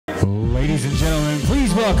Ladies and gentlemen,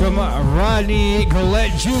 please welcome Rodney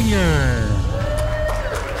Gullatte Jr.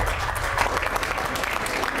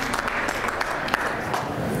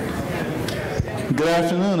 Good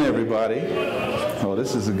afternoon, everybody. Oh,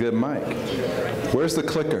 this is a good mic. Where's the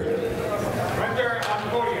clicker? Right there on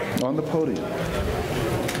the podium. On the podium.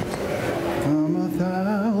 I'm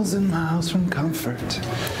 1,000 miles from comfort.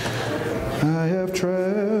 I have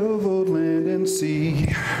traveled land and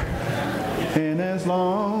sea. And as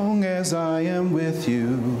long as I am with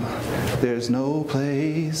you, there's no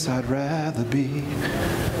place I'd rather be.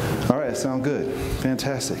 All right, sound good.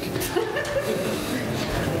 Fantastic.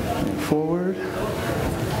 Forward.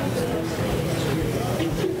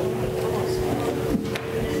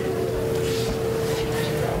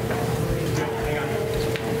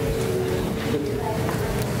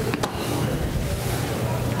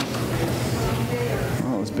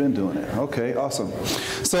 Been doing it. Okay, awesome.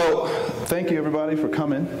 So, thank you everybody for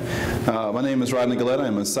coming. My name is Rodney Gullatte.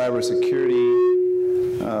 I'm a cybersecurity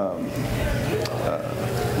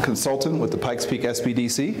consultant with the Pikes Peak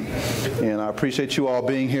SBDC, and I appreciate you all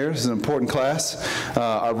being here. This is an important class.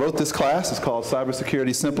 I wrote this class. It's called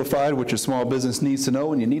Cybersecurity Simplified, what your small business needs to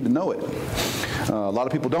know, and you need to know it. A lot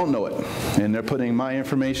of people don't know it, and they're putting my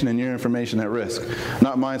information and your information at risk.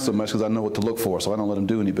 Not mine so much, because I know what to look for, so I don't let them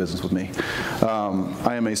do any business with me.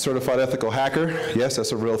 I am a certified ethical hacker. Yes,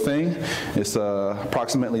 that's a real thing. It's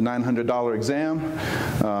approximately $900 exam.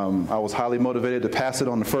 I was highly motivated to pass it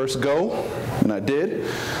on the first go, and I did.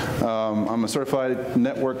 I'm a certified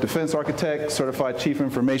network defense architect, certified chief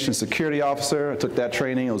information security officer. I took that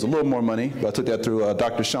training. It was a little more money, but I took that through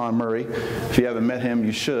Dr. Sean Murray. If you haven't met him,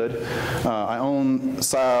 you should. I own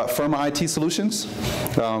Firma IT Solutions.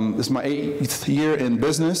 This is my 8th year in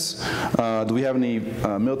business. Do we have any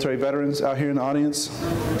military veterans out here in the audience?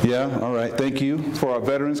 Yeah? All right. Thank you for our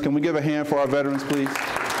veterans. Can we give a hand for our veterans, please?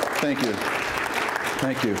 Thank you.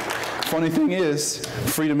 Thank you. Funny thing is,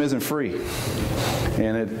 freedom isn't free.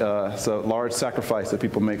 And it's a large sacrifice that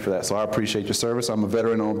people make for that. So I appreciate your service. I'm a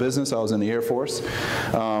veteran-owned business. I was in the Air Force.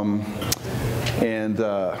 And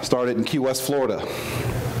started in Key West, Florida.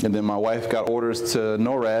 And then my wife got orders to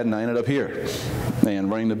NORAD, and I ended up here and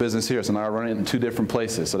running the business here. So now I run it in 2 different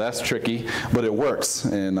places. So that's tricky, but it works.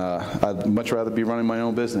 And I'd much rather be running my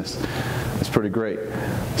own business. It's pretty great.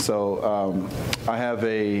 So I have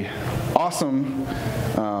a awesome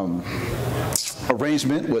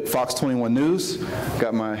arrangement with Fox 21 News.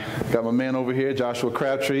 Got my man over here, Joshua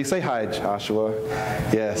Crabtree. Say hi, Joshua.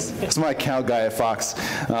 Yes, it's my account guy at Fox.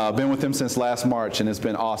 Been with him since last March, and it's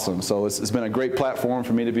been awesome. So it's been a great platform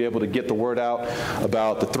for me to be able to get the word out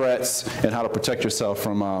about the threats and how to protect yourself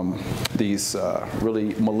from these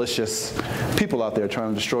really malicious people out there trying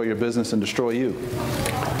to destroy your business and destroy you.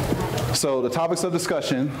 So the topics of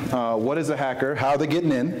discussion: what is a hacker? How are they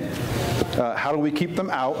getting in? How do we keep them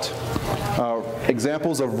out?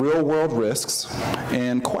 Examples of real-world risks,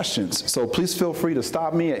 and questions. So please feel free to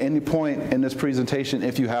stop me at any point in this presentation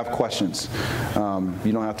if you have questions.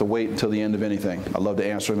 You don't have to wait until the end of anything. I love to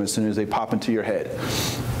answer them as soon as they pop into your head.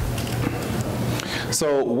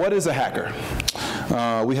 So what is a hacker?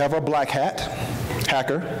 We have our black hat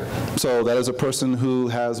hacker. So that is a person who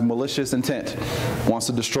has malicious intent, wants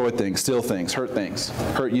to destroy things, steal things,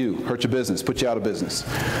 hurt you, hurt your business, put you out of business.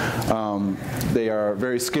 They are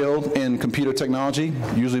very skilled in computer technology,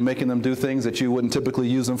 usually making them do things that you wouldn't typically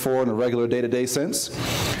use them for in a regular day-to-day sense.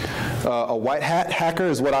 A white hat hacker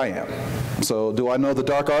is what I am. So do I know the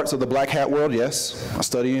dark arts of the black hat world? Yes. I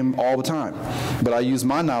study them all the time. But I use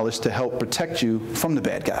my knowledge to help protect you from the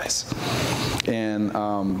bad guys. And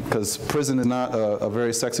because prison is not a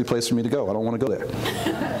very sexy place for me to go. I don't want to go there.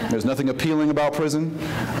 There's nothing appealing about prison,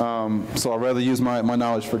 so I'd rather use my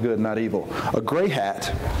knowledge for good, not evil. A gray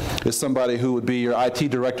hat is somebody who would be your IT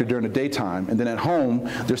director during the daytime, and then at home,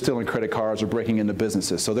 they're stealing credit cards or breaking into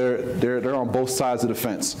businesses. So they're on both sides of the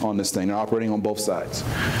fence on this thing. They're operating on both sides.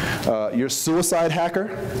 Your suicide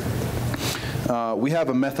hacker. We have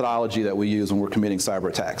a methodology that we use when we're committing cyber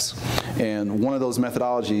attacks. And one of those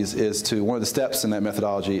methodologies is to, one of the steps in that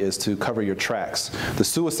methodology is to cover your tracks. The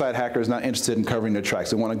suicide hacker is not interested in covering their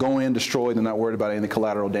tracks. They want to go in, destroy, they're not worried about any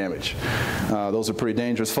collateral damage. Those are pretty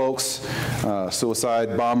dangerous folks.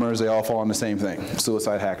 Suicide bombers, they all fall on the same thing,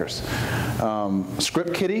 suicide hackers.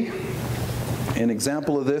 Script kiddie. An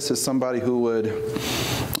example of this is somebody who would,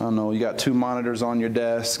 I don't know, you got 2 monitors on your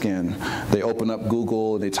desk and they open up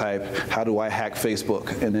Google and they type, how do I hack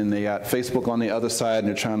Facebook? And then they got Facebook on the other side and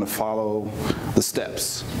they're trying to follow the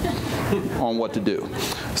steps. on what to do.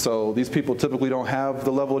 So these people typically don't have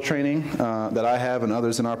the level of training that I have and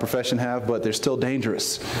others in our profession have, but they're still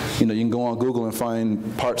dangerous. You know, you can go on Google and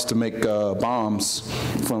find parts to make bombs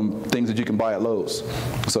from things that you can buy at Lowe's.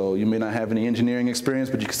 So you may not have any engineering experience,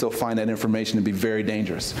 but you can still find that information to be very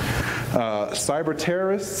dangerous. Cyber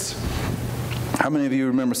terrorists. How many of you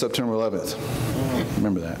remember September 11th?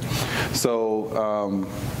 Remember that. So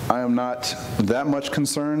I am not that much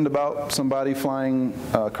concerned about somebody flying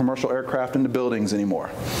commercial aircraft into buildings anymore.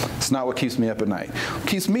 It's not what keeps me up at night. What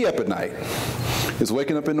keeps me up at night is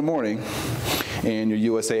waking up in the morning and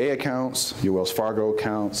your USAA accounts, your Wells Fargo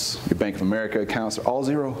accounts, your Bank of America accounts are all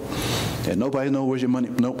zero. And nobody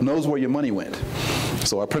knows where your money went.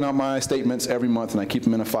 So I print out my statements every month and I keep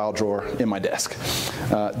them in a file drawer in my desk,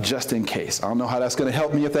 just in case. I don't know how that's going to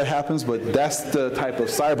help me if that happens, but that's the type of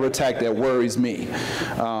cyber attack that worries me.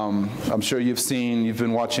 I'm sure you've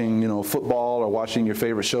been watching, football or watching your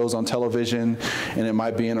favorite shows on television, and it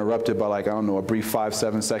might be interrupted by, like, I don't know, a brief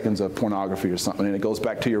 5-7 seconds of pornography or something, and it goes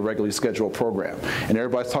back to your regularly scheduled program. And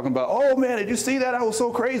everybody's talking about, oh man, did you see that? That was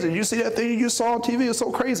so crazy. Did you see that thing you saw on TV? It was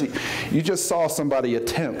so crazy. You just saw somebody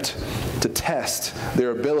attempt to test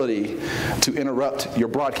their ability to interrupt your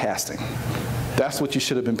broadcasting. That's what you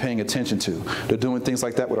should have been paying attention to. They're doing things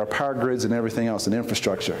like that with our power grids and everything else and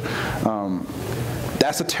infrastructure.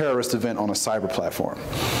 That's a terrorist event on a cyber platform.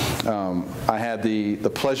 I had the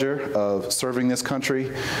pleasure of serving this country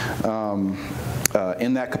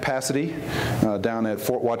in that capacity down at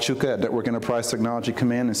Fort Huachuca at Network Enterprise Technology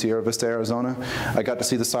Command in Sierra Vista, Arizona. I got to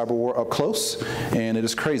see the cyber war up close, and it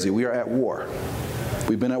is crazy. We are at war.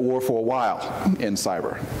 We've been at war for a while in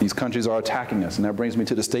cyber. These countries are attacking us, and that brings me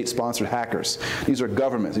to the state-sponsored hackers. These are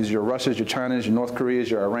governments. These are your Russias, your Chinas, your North Koreas,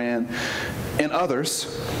 your Iran, and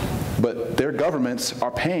others. But their governments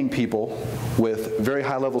are paying people with very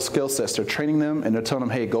high-level skill sets. They're training them, and they're telling them,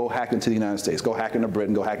 hey, go hack into the United States, go hack into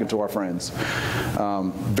Britain, go hack into our friends.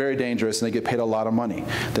 Very dangerous, and they get paid a lot of money.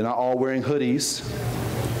 They're not all wearing hoodies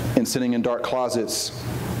and sitting in dark closets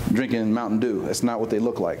drinking Mountain Dew. That's not what they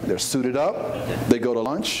look like. They're suited up, they go to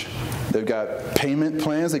lunch, they've got payment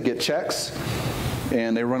plans, they get checks,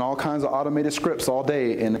 and they run all kinds of automated scripts all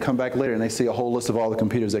day, and they come back later and they see a whole list of all the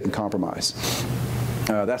computers they can compromise.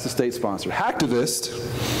 That's the state-sponsored. Hacktivist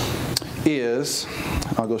is,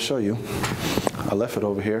 I'll go show you. I left it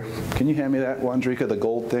over here. Can you hand me that, Wandrika, the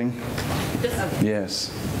gold thing? Yes.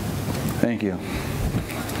 Thank you.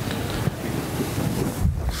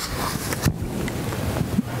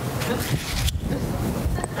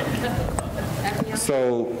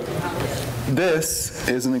 So this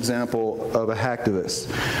is an example of a hacktivist.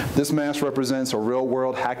 This mask represents a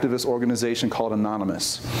real-world hacktivist organization called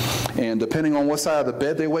Anonymous. And depending on what side of the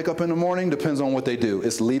bed they wake up in the morning, depends on what they do.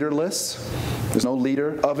 It's leaderless. There's no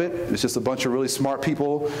leader of it. It's just a bunch of really smart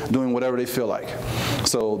people doing whatever they feel like.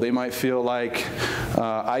 So they might feel like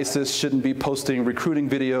ISIS shouldn't be posting recruiting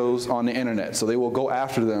videos on the internet. So they will go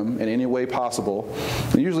after them in any way possible.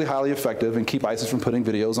 They're usually highly effective and keep ISIS from putting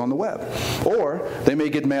videos on the web. Or they may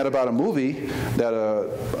get mad about a movie that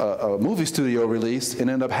a movie studio released and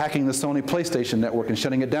end up hacking the Sony PlayStation network and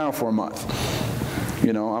shutting it down for a month.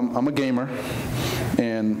 You know, I'm a gamer,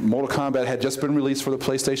 and Mortal Kombat had just been released for the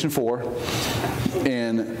PlayStation 4,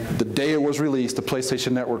 and the day it was released, the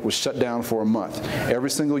PlayStation Network was shut down for a month. Every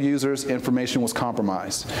single user's information was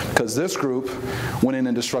compromised because this group went in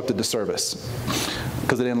and disrupted the service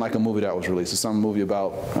because they didn't like a movie that was released. It's some movie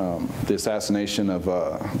about the assassination of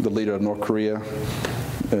the leader of North Korea.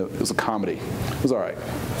 It was a comedy. It was all right.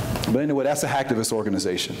 But anyway, that's a hacktivist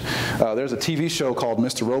organization. There's a TV show called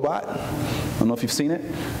Mr. Robot. I don't know if you've seen it.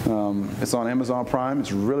 It's on Amazon Prime.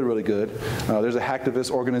 It's really, really good. There's a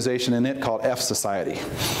hacktivist organization in it called F Society.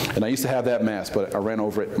 And I used to have that mask, but I ran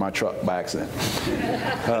over it in my truck by accident.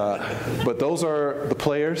 But those are the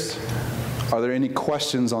players. Are there any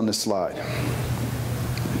questions on this slide?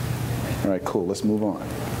 All right, cool. Let's move on.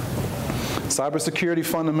 Cybersecurity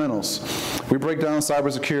fundamentals. We break down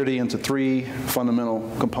cybersecurity into 3 fundamental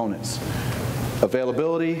components: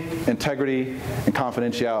 availability, integrity, and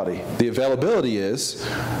confidentiality. The availability is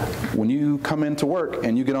when you come into work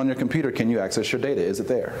and you get on your computer, can you access your data? Is it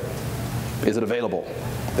there? Is it available?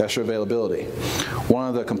 That's your availability. One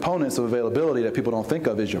of the components of availability that people don't think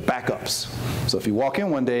of is your backups. So if you walk in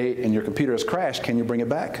one day and your computer has crashed, can you bring it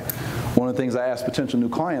back? One of the things I ask potential new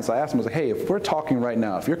clients, I ask them, I was like, hey, if we're talking right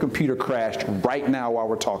now, if your computer crashed right now while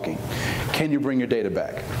we're talking, can you bring your data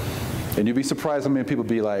back? And you'd be surprised how many people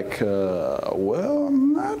be like, well,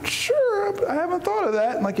 I'm not sure. I haven't thought of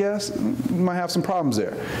that. I'm like, yes, you might have some problems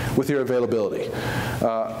there with your availability.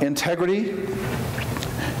 Integrity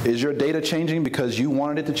Is your data changing because you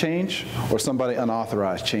wanted it to change, or somebody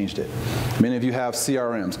unauthorized changed it? Many of you have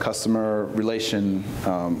CRMs, customer relation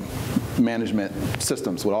management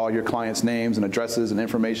systems, with all your clients' names and addresses and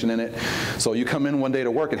information in it. So you come in one day to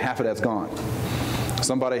work and half of that's gone.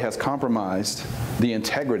 Somebody has compromised the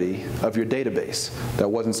integrity of your database that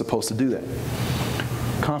wasn't supposed to do that.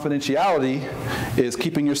 Confidentiality is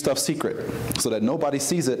keeping your stuff secret so that nobody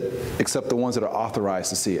sees it except the ones that are authorized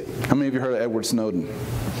to see it. How many of you heard of Edward Snowden?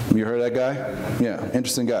 Have you heard of that guy? Yeah,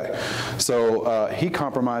 interesting guy. So he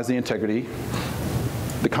compromised the integrity,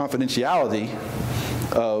 the confidentiality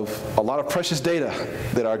of a lot of precious data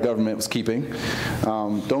that our government was keeping.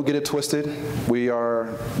 Don't get it twisted. We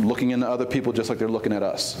are looking into other people just like they're looking at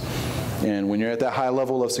us. And when you're at that high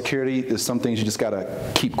level of security, there's some things you just gotta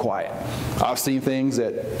keep quiet. I've seen things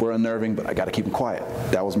that were unnerving, but I gotta keep them quiet.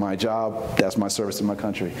 That was my job, that's my service to my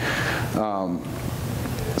country.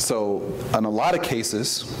 So in a lot of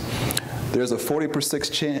cases, there's a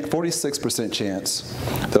 46% chance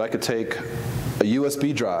that I could take a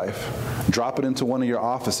USB drive, drop it into one of your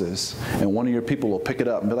offices, and one of your people will pick it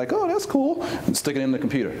up and be like, oh, that's cool, and stick it in the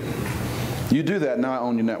computer. You do that, now I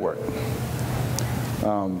own your network.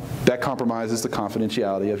 That compromises the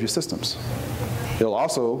confidentiality of your systems. It'll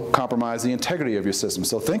also compromise the integrity of your system.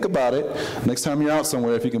 So think about it. Next time you're out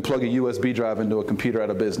somewhere, if you can plug a USB drive into a computer at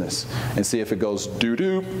a business and see if it goes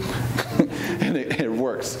doo-doo, and it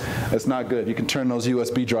works. That's not good. You can turn those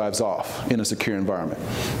USB drives off in a secure environment.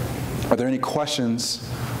 Are there any questions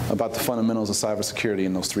about the fundamentals of cybersecurity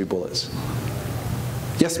in those 3 bullets?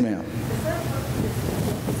 Yes, ma'am.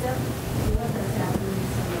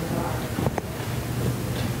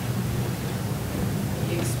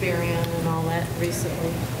 Experian and all that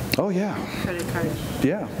recently. Oh, yeah. Credit cards.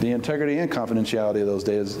 Yeah, the integrity and confidentiality of those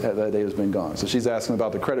data, that data has been gone. So she's asking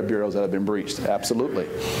about the credit bureaus that have been breached. Absolutely.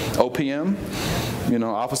 OPM, you know,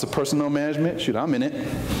 Office of Personnel Management, shoot, I'm in it.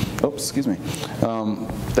 Oops, excuse me.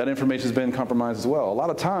 That information has been compromised as well. A lot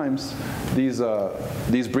of times,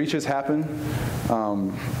 these breaches happen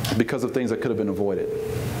because of things that could have been avoided.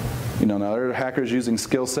 You know, now there are hackers using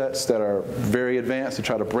skill sets that are very advanced to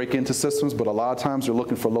try to break into systems, but a lot of times they're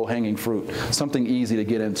looking for low-hanging fruit, something easy to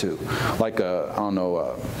get into, like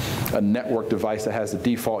a network device that has the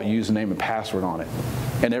default username and password on it,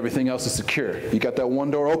 and everything else is secure. You got that one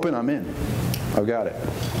door open, I'm in. I've got it.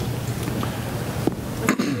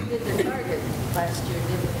 You did the target last year,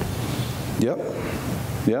 didn't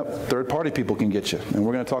you? Yep. Third-party people can get you, and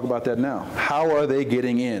we're going to talk about that now. How are they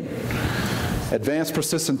getting in? Advanced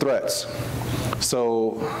persistent threats.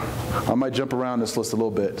 So I might jump around this list a little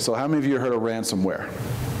bit. So how many of you have heard of ransomware?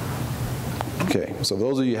 Okay, so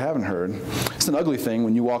those of you who haven't heard, it's an ugly thing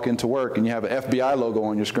when you walk into work and you have an FBI logo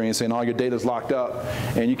on your screen saying all your data's locked up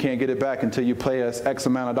and you can't get it back until you pay us X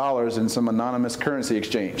amount of dollars in some anonymous currency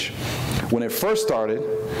exchange. When it first started,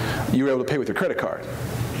 you were able to pay with your credit card.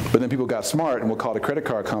 But then people got smart and will call the credit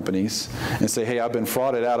card companies and say, hey, I've been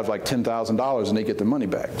frauded out of like $10,000, and they get their money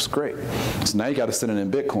back. It's great. So now you got to send it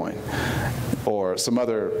in Bitcoin or some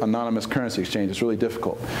other anonymous currency exchange. It's really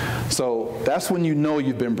difficult. So that's when you know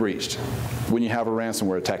you've been breached, when you have a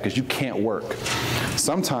ransomware attack, because you can't work.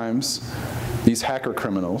 Sometimes these hacker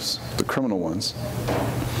criminals, the criminal ones,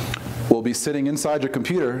 will be sitting inside your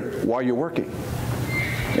computer while you're working,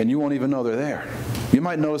 and you won't even know they're there. You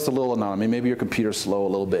might notice a little anomaly. Maybe your computer's slow a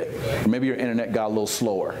little bit, or maybe your internet got a little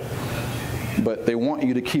slower. But they want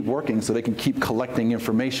you to keep working so they can keep collecting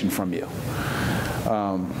information from you.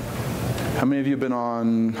 How many of you have been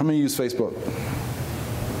on, how many use Facebook?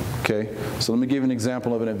 Okay, so let me give you an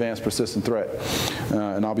example of an advanced persistent threat.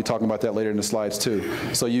 And I'll be talking about that later in the slides too.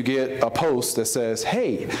 So you get a post that says,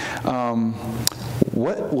 hey,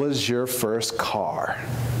 what was your first car?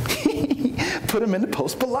 Put them in the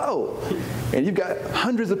post below. And you've got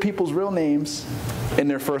hundreds of people's real names in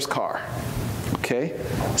their first car. Okay,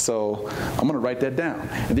 so I'm going to write that down.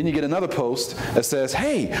 And then you get another post that says,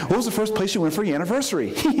 hey, what was the first place you went for your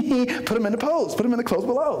anniversary? Put them in the post, put them in the close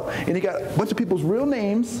below. And you got a bunch of people's real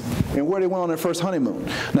names and where they went on their first honeymoon.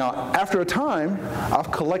 Now, after a time,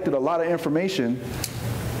 I've collected a lot of information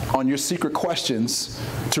on your secret questions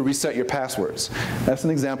to reset your passwords. That's an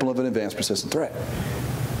example of an advanced persistent threat.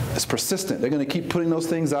 It's persistent. They're going to keep putting those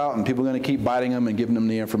things out, and people are going to keep biting them and giving them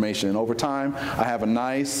the information. And over time, I have a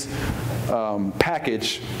nice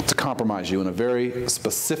package to compromise you in a very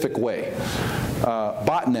specific way.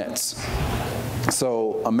 Botnets.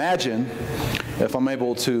 So imagine if I'm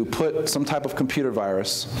able to put some type of computer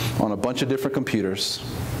virus on a bunch of different computers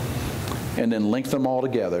and then link them all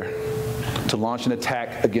together to launch an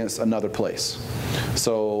attack against another place.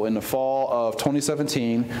 So in the fall of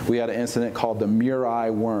 2017, we had an incident called the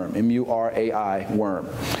Murai worm, M-U-R-A-I worm.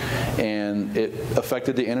 And it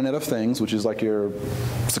affected the Internet of Things, which is like your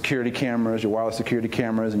security cameras, your wireless security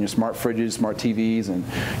cameras, and your smart fridges, smart TVs, and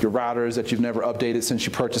your routers that you've never updated since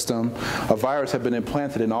you purchased them. A virus had been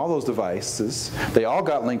implanted in all those devices. They all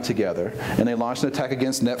got linked together, and they launched an attack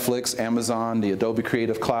against Netflix, Amazon, the Adobe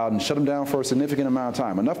Creative Cloud, and shut them down for a significant amount of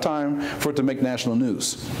time, enough time for it to make national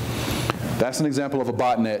news. That's an example of a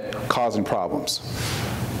botnet causing problems.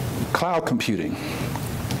 Cloud computing.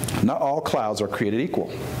 Not all clouds are created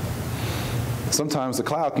equal. Sometimes the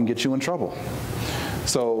cloud can get you in trouble.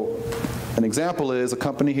 So an example is a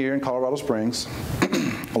company here in Colorado Springs,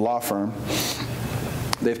 a law firm.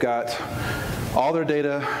 They've got all their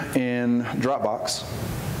data in Dropbox,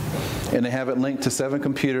 and they have it linked to 7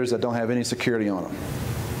 computers that don't have any security on them.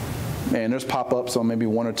 And there's pop-ups on maybe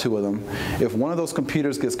 1 or 2 of them. If one of those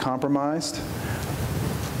computers gets compromised,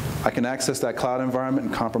 I can access that cloud environment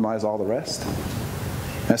and compromise all the rest.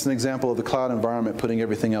 That's an example of the cloud environment putting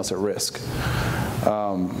everything else at risk.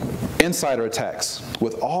 Insider attacks.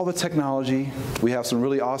 With all the technology, we have some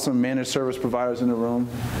really awesome managed service providers in the room.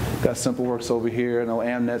 Got SimpleWorks over here. I know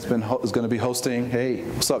Amnet's is going to be hosting. Hey,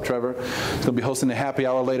 what's up, Trevor? It's going to be hosting a happy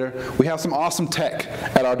hour later. We have some awesome tech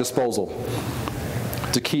at our disposal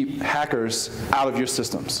to keep hackers out of your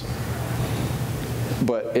systems.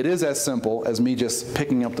 But it is as simple as me just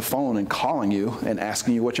picking up the phone and calling you and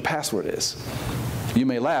asking you what your password is. You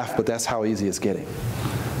may laugh, but that's how easy it's getting.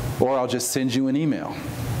 Or I'll just send you an email.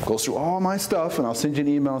 Goes through all my stuff, and I'll send you an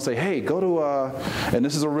email and say, hey, go to, and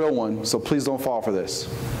this is a real one, so please don't fall for this.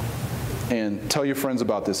 And tell your friends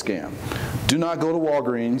about this scam. Do not go to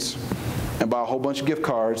Walgreens and buy a whole bunch of gift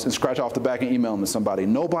cards and scratch off the back and email them to somebody.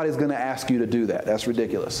 Nobody's going to ask you to do that. That's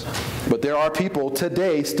ridiculous. But there are people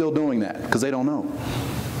today still doing that because they don't know.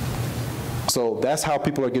 So that's how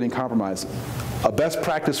people are getting compromised. A best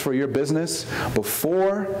practice for your business,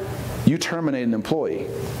 before you terminate an employee,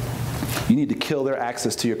 you need to kill their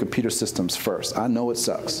access to your computer systems first. I know it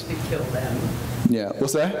sucks. To kill them. Yeah,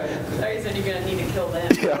 what's that? Sorry, you said you're going to need to kill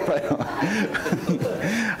them. Yeah, right.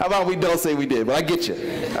 How about we don't say we did, but I get you.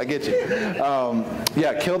 I get you.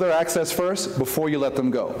 Yeah, kill their access first before you let them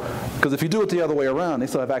go. Because if you do it the other way around, they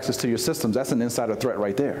still have access to your systems. That's an insider threat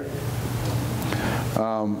right there.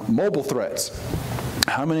 Mobile threats.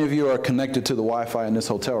 How many of you are connected to the Wi-Fi in this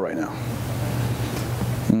hotel right now?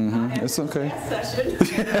 It's okay.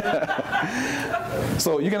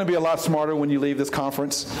 So you're going to be a lot smarter when you leave this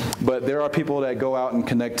conference, but there are people that go out and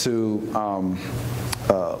connect to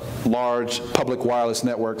large public wireless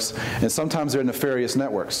networks, and sometimes they're nefarious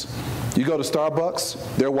networks. You go to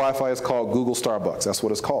Starbucks, their Wi-Fi is called Google Starbucks. That's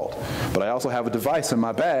what it's called. But I also have a device in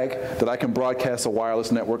my bag that I can broadcast a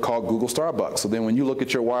wireless network called Google Starbucks. So then when you look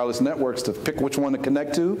at your wireless networks to pick which one to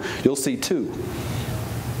connect to, you'll see 2.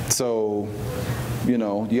 So, you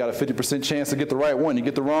know, you got a 50% chance to get the right one. You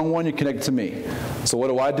get the wrong one, you connect it to me. So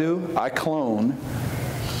what do? I clone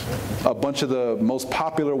a bunch of the most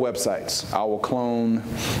popular websites. I will clone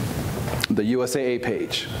the USAA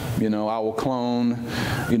page. You know, I will clone,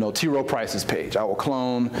 you know, T-Row Price's page. I will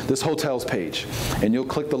clone this hotel's page. And you'll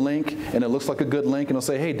click the link, and it looks like a good link, and it'll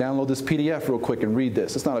say, hey, download this PDF real quick and read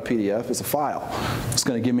this. It's not a PDF, it's a file. It's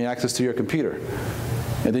going to give me access to your computer.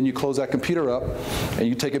 And then you close that computer up, and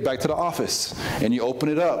you take it back to the office, and you open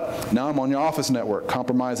it up. Now I'm on your office network,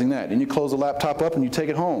 compromising that. Then you close the laptop up, and you take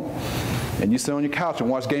it home. And you sit on your couch and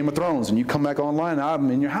watch Game of Thrones, and you come back online, and I'm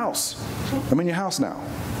in your house. I'm in your house now.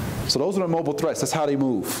 So those are the mobile threats. That's how they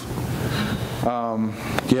move.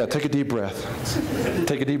 Yeah, take a deep breath.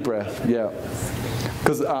 Take a deep breath, yeah.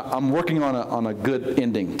 Because I'm working on a good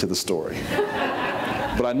ending to the story.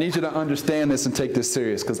 But I need you to understand this and take this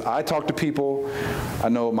serious, because I talk to people, I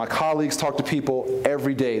know my colleagues talk to people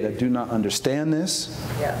every day that do not understand this,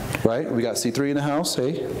 right? We got C3 in the house,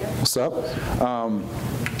 hey, what's up?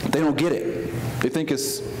 They don't get it. They think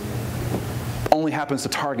it's only happens to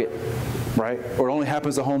Target, right? Or it only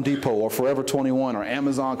happens to Home Depot or Forever 21 or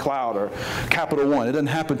Amazon Cloud or Capital One. It doesn't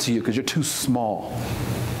happen to you because you're too small.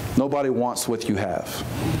 Nobody wants what you have.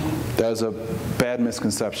 That is a bad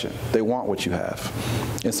misconception. They want what you have.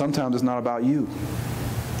 And sometimes it's not about you.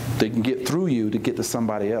 They can get through you to get to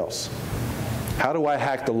somebody else. How do I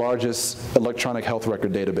hack the largest electronic health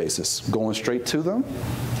record databases? Going straight to them?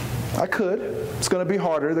 I could. It's going to be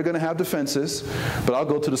harder. They're going to have defenses. But I'll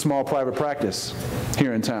go to the small private practice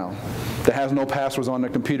here in town that has no passwords on their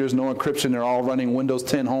computers, no encryption. They're all running Windows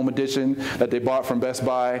 10 Home Edition that they bought from Best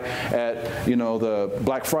Buy at, you know, the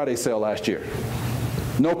Black Friday sale last year.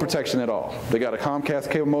 No protection at all. They got a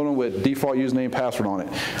Comcast cable modem with default username and password on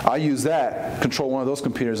it. I use that, control one of those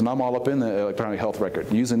computers, and I'm all up in the electronic health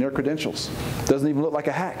record using their credentials. Doesn't even look like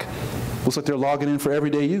a hack. Looks like they're logging in for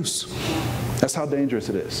everyday use. That's how dangerous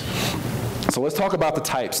it is. So let's talk about the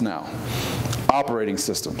types now. Operating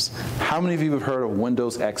systems. How many of you have heard of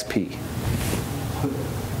Windows XP?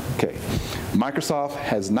 Okay. Microsoft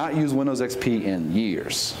has not used Windows XP in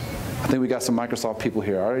years. I think we got some Microsoft people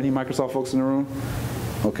here. Are there any Microsoft folks in the room?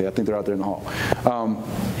 Okay, I think they're out there in the hall.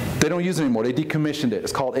 They don't use it anymore. They decommissioned it.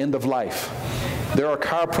 It's called end of life. There are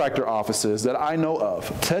chiropractor offices that I know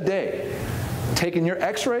of today taking your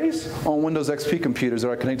x-rays on Windows XP computers that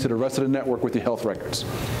are connected to the rest of the network with your health records.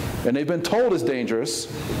 And they've been told it's dangerous,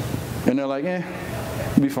 and they're like,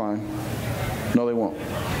 you'll be fine. No, they won't.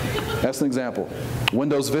 That's an example.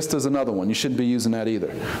 Windows Vista is another one. You shouldn't be using that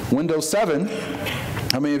either. Windows 7,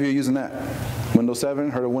 how many of you are using that? Windows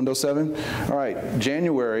 7, heard of Windows 7? All right,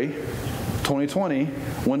 January 2020,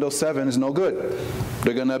 Windows 7 is no good.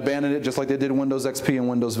 They're going to abandon it just like they did Windows XP and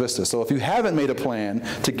Windows Vista. So if you haven't made a plan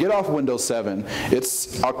to get off Windows 7,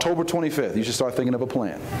 it's October 25th. You should start thinking of a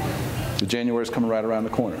plan. January is coming right around the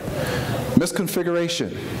corner.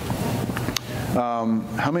 Misconfiguration.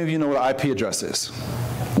 How many of you know what an IP address is?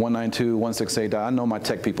 192.168. I know my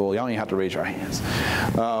tech people. Y'all ain't have to raise your hands.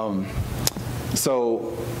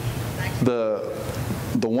 So the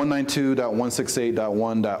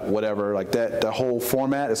 192.168.1. whatever, like that whole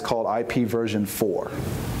format is called IP version 4.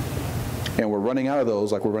 And we're running out of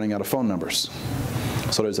those like we're running out of phone numbers.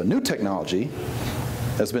 So there's a new technology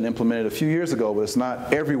that's been implemented a few years ago, but it's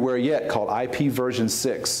not everywhere yet, called IP version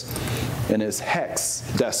 6. And it's hex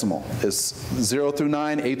decimal. It's 0 through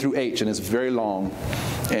 9, A through H, and it's very long.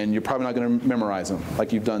 And you're probably not going to memorize them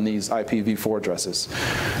like you've done these IPv4 addresses.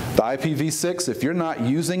 The IPv6, if you're not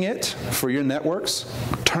using it for your networks,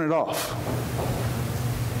 turn it off.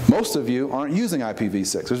 Most of you aren't using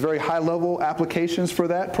IPv6. There's very high-level applications for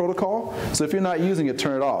that protocol. So if you're not using it,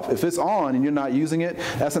 turn it off. If it's on and you're not using it,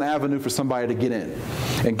 that's an avenue for somebody to get in.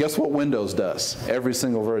 And guess what Windows does? Every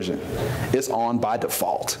single version. It's on by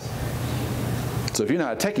default. So if you're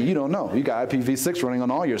not a techie, you don't know. You got IPv6 running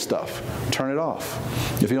on all your stuff. Turn it off.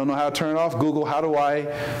 If you don't know how to turn it off, Google, how do I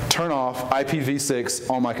turn off IPv6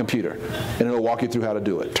 on my computer? And it'll walk you through how to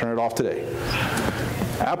do it. Turn it off today.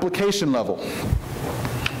 Application level.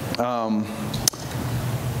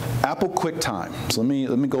 Apple QuickTime. So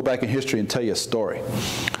let me go back in history and tell you a story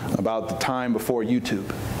about the time before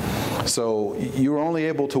YouTube. So you were only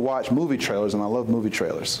able to watch movie trailers, and I love movie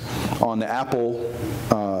trailers, on the Apple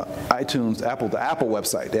iTunes, the Apple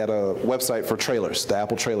website. They had a website for trailers, the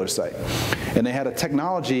Apple trailer site. And they had a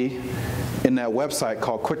technology in that website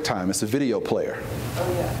called QuickTime. It's a video player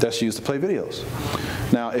that's used to play videos.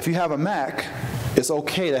 Now, if you have a Mac, it's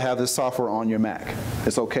okay to have this software on your Mac.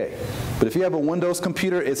 It's okay. But if you have a Windows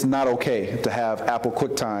computer, it's not okay to have Apple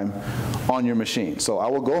QuickTime on your machine. So I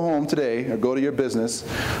will go home today or go to your business,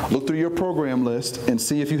 look through your program list, and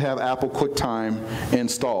see if you have Apple QuickTime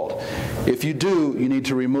installed. If you do, you need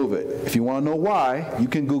to remove it. If you want to know why, you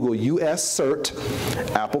can Google US CERT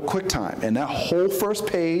Apple QuickTime. And that whole first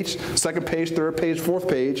page, second page, third page, fourth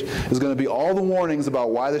page is going to be all the warnings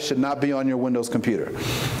about why this should not be on your Windows computer.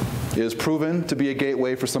 It is proven to be a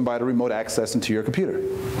gateway for somebody to remote access into your computer.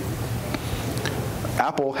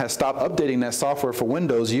 Apple has stopped updating that software for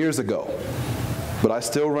Windows years ago. But I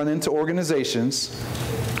still run into organizations,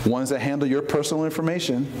 ones that handle your personal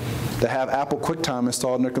information, that have Apple QuickTime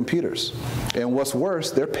installed on their computers. And what's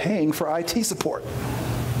worse, they're paying for IT support.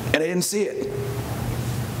 And they didn't see it.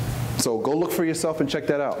 So go look for yourself and check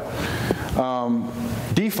that out.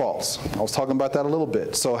 Defaults. I was talking about that a little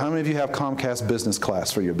bit. So how many of you have Comcast Business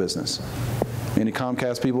Class for your business? Any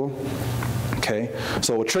Comcast people? Okay.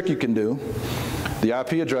 So a trick you can do, the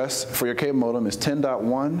IP address for your cable modem is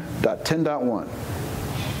 10.1.10.1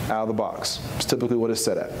 out of the box. It's typically what it's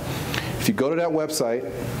set at. If you go to that website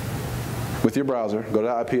with your browser, go to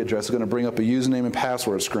that IP address, it's going to bring up a username and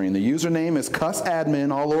password screen. The username is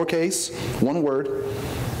cussadmin, all lowercase, one word.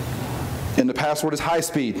 And the password is high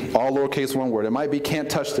speed, all lowercase, one word. It might be can't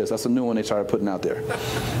touch this. That's a new one they started putting out there.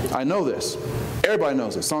 I know this. Everybody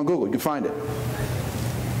knows this. It's on Google. You can find it.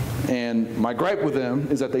 And my gripe with them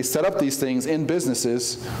is that they set up these things in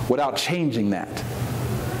businesses without changing that.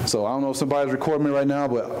 So I don't know if somebody's recording me right now,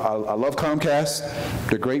 but I love Comcast.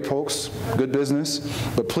 They're great folks, good business.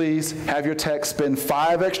 But please have your tech spend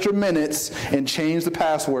 5 extra minutes and change the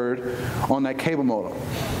password on that cable modem.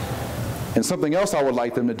 And something else I would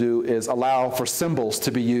like them to do is allow for symbols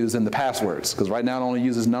to be used in the passwords, because right now it only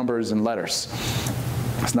uses numbers and letters.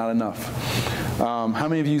 That's not enough. How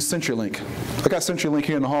many of you use CenturyLink? I got CenturyLink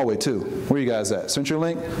here in the hallway too. Where are you guys at?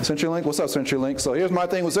 CenturyLink? CenturyLink? What's up, CenturyLink? So here's my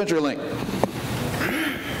thing with CenturyLink.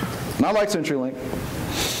 And I like CenturyLink.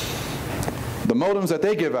 The modems that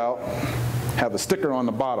they give out have a sticker on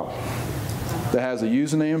the bottom that has a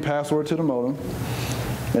username and password to the modem.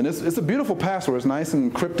 And it's a beautiful password. It's nice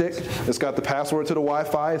and cryptic. It's got the password to the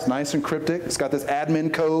Wi-Fi. It's nice and cryptic. It's got this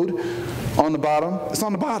admin code on the bottom. It's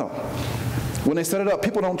on the bottom. When they set it up,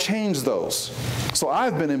 people don't change those. So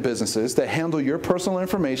I've been in businesses that handle your personal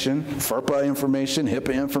information, FERPA information,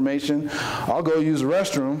 HIPAA information. I'll go use the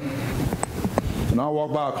restroom, and I'll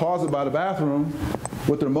walk by a closet by the bathroom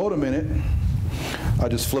with the modem in it. I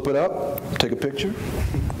just flip it up, take a picture,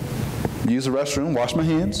 use the restroom, wash my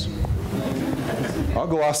hands. I'll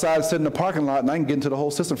go outside, sit in the parking lot, and I can get into the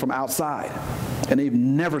whole system from outside. And they've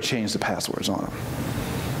never changed the passwords on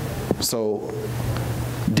them. So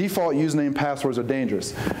default username passwords are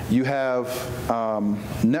dangerous. You have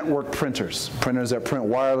network printers that print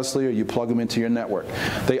wirelessly, or you plug them into your network.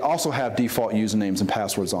 They also have default usernames and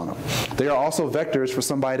passwords on them. They are also vectors for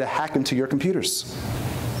somebody to hack into your computers,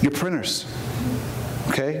 your printers.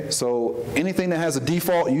 Okay, so anything that has a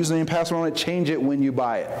default username and password on it, change it when you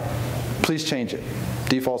buy it. Please change it.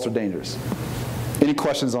 Defaults are dangerous. Any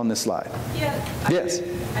questions on this slide? Yeah. Yes.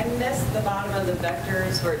 I missed the bottom of the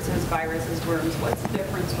vectors where it says viruses, worms. What's the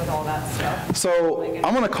difference with all that stuff? So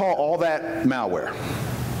I'm going to call all that malware.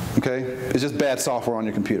 Okay? It's just bad software on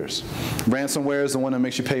your computers. Ransomware is the one that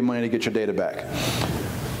makes you pay money to get your data back.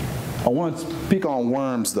 I want to speak on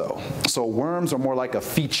worms, though. So worms are more like a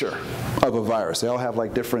feature of a virus. They all have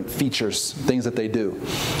like different features, things that they do.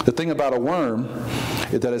 The thing about a worm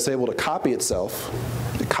is that it's able to copy itself.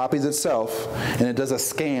 It copies itself, and it does a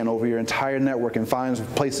scan over your entire network and finds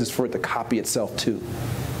places for it to copy itself to.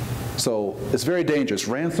 So it's very dangerous.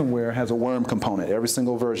 Ransomware has a worm component, every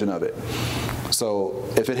single version of it. So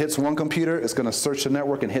if it hits one computer, it's going to search the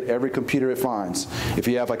network and hit every computer it finds. If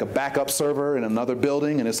you have like a backup server in another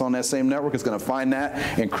building and it's on that same network, it's going to find that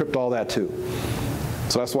and encrypt all that too.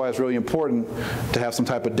 So that's why it's really important to have some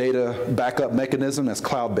type of data backup mechanism that's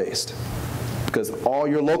cloud-based. Because all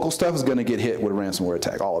your local stuff is going to get hit with a ransomware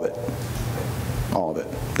attack, all of it. All of it.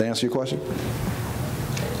 Did that answer your question?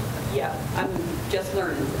 Yeah, I'm just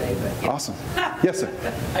learning today, but yeah. Awesome. Yes, sir.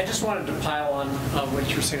 I just wanted to pile on what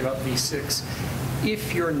you were saying about V6.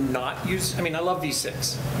 If you're not using, I mean, I love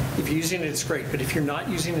V6. If you're using it, it's great. But if you're not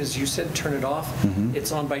using it, as you said, turn it off. Mm-hmm.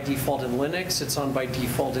 It's on by default in Linux. It's on by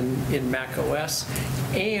default in Mac OS.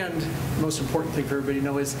 And most important thing for everybody to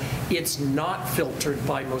know is it's not filtered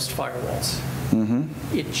by most firewalls.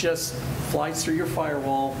 Mm-hmm. It just flies through your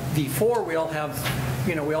firewall. V4, we all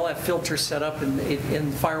have filters set up, and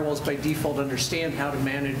firewalls by default understand how to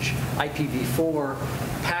manage IPv4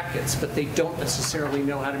 packets, but they don't necessarily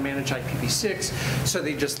know how to manage IPv6, so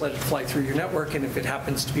they just let it fly through your network, and if it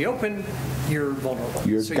happens to be open, you're vulnerable.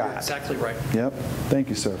 You're exactly right. Yep. Thank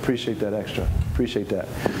you, sir. Appreciate that extra. Appreciate that.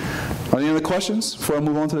 Are there any other questions before I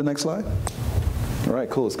move on to the next slide? All right,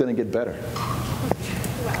 cool. It's going to get better.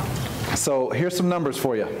 So here's some numbers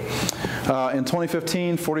for you. In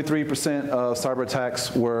 2015, 43% of cyber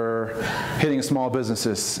attacks were hitting small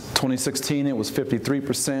businesses. 2016, it was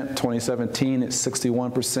 53%. 2017, it's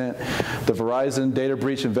 61%. The Verizon Data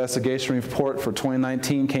Breach Investigation Report for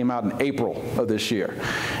 2019 came out in April of this year.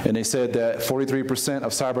 And they said that 43%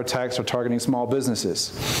 of cyber attacks are targeting small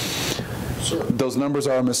businesses. Sure. Those numbers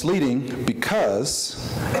are misleading because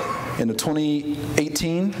in the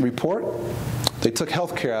 2018 report, they took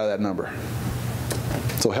healthcare out of that number.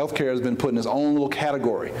 So healthcare has been put in its own little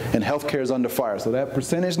category, and healthcare is under fire. So that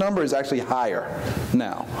percentage number is actually higher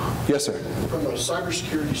now. Yes, sir? From a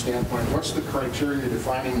cybersecurity standpoint, what's the criteria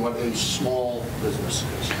defining what a small business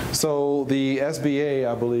is? So the SBA,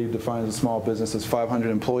 I believe, defines a small business as 500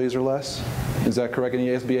 employees or less. Is that correct? Any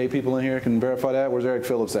SBA people in here can verify that? Where's Eric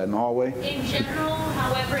Phillips at, in the hallway? In general,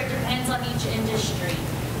 however, it depends on each industry.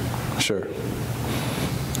 Sure.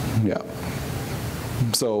 Yeah.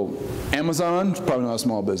 So Amazon, probably not a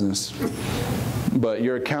small business, but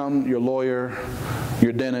your accountant, your lawyer,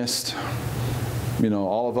 your dentist,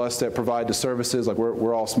 all of us that provide the services, like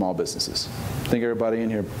we're all small businesses. I think everybody in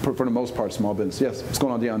here, for the most part, small business. Yes, what's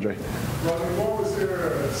going on, DeAndre? Rodney, what was there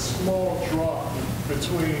a small drop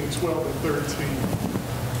between 12 and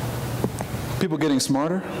 13? People getting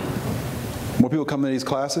smarter, more people coming to these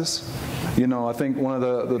classes. I think one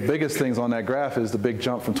of the biggest things on that graph is the big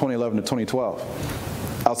jump from 2011 to 2012.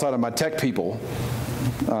 Outside of my tech people,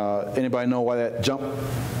 anybody know why that jump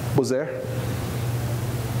was there?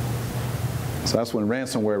 So that's when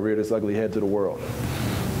ransomware reared its ugly head to the world.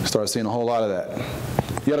 Started seeing a whole lot of that.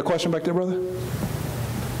 You had a question back there, brother?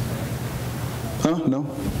 Huh? No?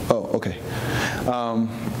 Oh, okay.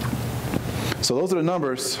 So those are the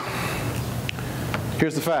numbers.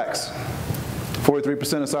 Here's the facts.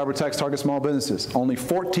 43% of cyber attacks target small businesses. Only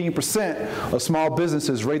 14% of small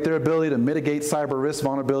businesses rate their ability to mitigate cyber risks,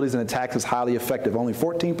 vulnerabilities, and attacks as highly effective. Only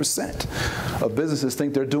 14% of businesses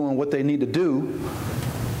think they're doing what they need to do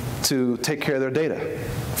to take care of their data.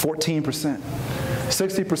 14%.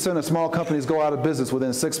 60% of small companies go out of business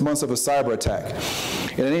within 6 months of a cyber attack.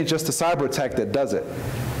 And it ain't just a cyber attack that does it.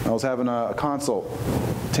 I was having a consult.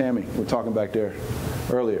 Tammy, we're talking back there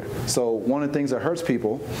earlier. So one of the things that hurts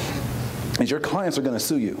people is your clients are going to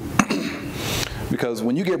sue you. Because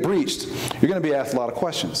when you get breached, you're going to be asked a lot of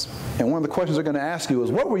questions. And one of the questions they're going to ask you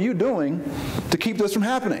is, what were you doing to keep this from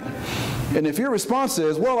happening? And if your response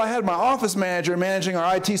is, well, I had my office manager managing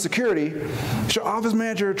our IT security, is your office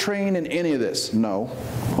manager trained in any of this? No.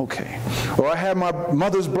 Okay. Or I had my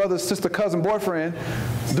mother's brother, sister, cousin, boyfriend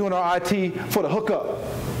doing our IT for the hookup.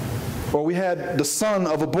 Or we had the son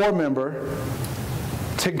of a board member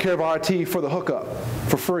taking care of our IT for the hookup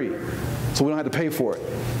for free, so we don't have to pay for it.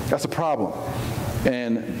 That's a problem.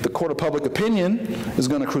 And the court of public opinion is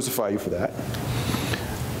going to crucify you for that.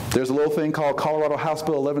 There's a little thing called Colorado House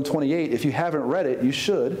Bill 1128. If you haven't read it, you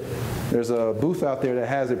should. There's a booth out there that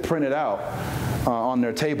has it printed out on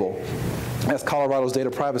their table. That's Colorado's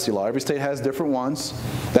data privacy law. Every state has different ones.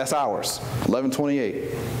 That's ours,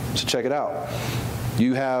 1128. So check it out.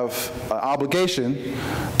 You have an obligation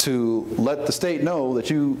to let the state know that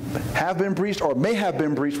you have been breached or may have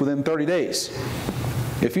been breached within 30 days.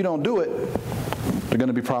 If you don't do it, there are going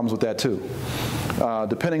to be problems with that too.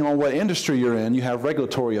 Depending on what industry you're in, you have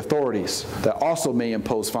regulatory authorities that also may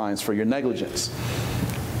impose fines for your negligence.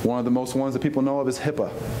 One of the most ones that people know of is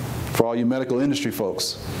HIPAA, for all you medical industry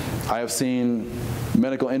folks. I have seen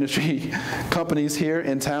medical industry companies here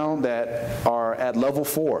in town that are at level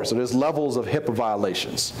 4. So there's levels of HIPAA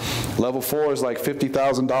violations. Level 4 is like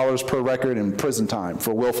 $50,000 per record in prison time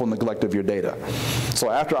for willful neglect of your data. So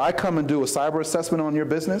after I come and do a cyber assessment on your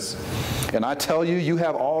business, and I tell you you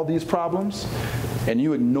have all these problems, and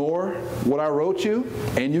you ignore what I wrote you,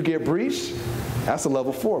 and you get breached, that's a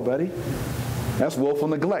level 4, buddy. That's willful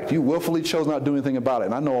neglect. You willfully chose not to do anything about it.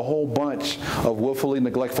 And I know a whole bunch of willfully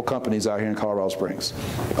neglectful companies out here in Colorado Springs.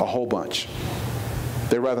 A whole bunch.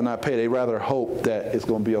 They'd rather not pay. They'd rather hope that it's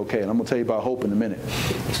going to be okay. And I'm going to tell you about hope in a minute.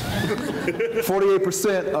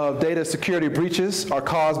 48% of data security breaches are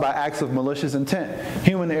caused by acts of malicious intent.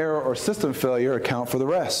 Human error or system failure account for the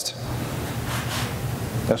rest.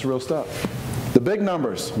 That's real stuff. The big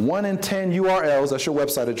numbers, 1 in 10 URLs, that's your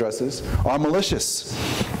website addresses, are malicious.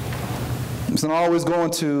 It's not always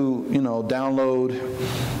going to, download,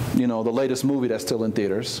 the latest movie that's still in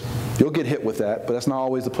theaters. You'll get hit with that, but that's not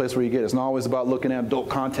always the place where you get it. It's not always about looking at adult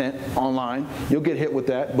content online. You'll get hit with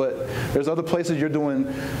that, but there's other places you're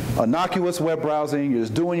doing innocuous web browsing, you're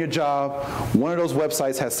just doing your job. One of those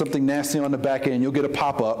websites has something nasty on the back end, you'll get a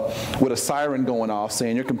pop-up with a siren going off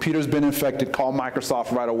saying your computer's been infected, call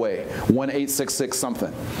Microsoft right away, 1-866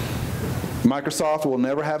 something. Microsoft will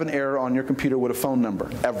never have an error on your computer with a phone number,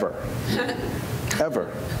 ever.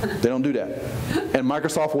 Ever. They don't do that. And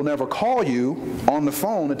Microsoft will never call you on the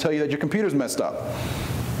phone to tell you that your computer's messed up.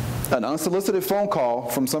 An unsolicited phone call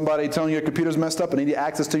from somebody telling you your computer's messed up and need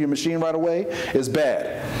access to your machine right away is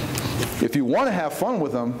bad. If you want to have fun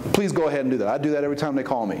with them, please go ahead and do that. I do that every time they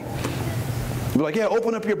call me. They're like, yeah,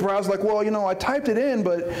 open up your browser. Like, well, I typed it in,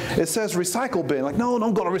 but it says recycle bin. Like, no,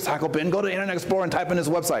 don't go to recycle bin. Go to Internet Explorer and type in this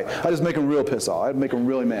website. I just make them real pissed off. I make them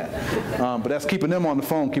really mad. But that's keeping them on the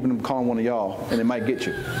phone, keeping them calling one of y'all, and it might get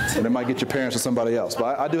you. And it might get your parents or somebody else.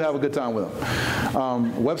 But I do have a good time with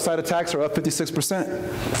them. Website attacks are up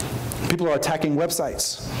 56%. People are attacking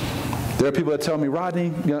websites. There are people that tell me,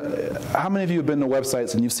 Rodney, how many of you have been to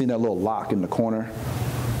websites and you've seen that little lock in the corner?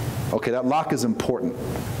 Okay, that lock is important.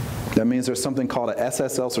 That means there's something called an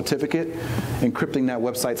SSL certificate encrypting that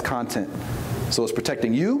website's content. So it's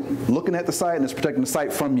protecting you, looking at the site, and it's protecting the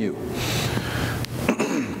site from you.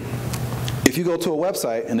 If you go to a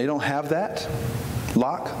website and they don't have that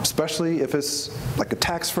lock, especially if it's like a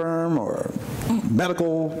tax firm or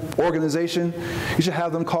medical organization, you should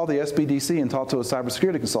have them call the SBDC and talk to a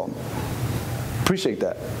cybersecurity consultant. Appreciate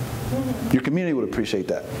that. Your community would appreciate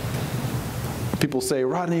that. People say,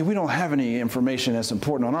 Rodney, we don't have any information that's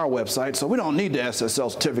important on our website, so we don't need the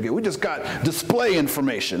SSL certificate. We just got display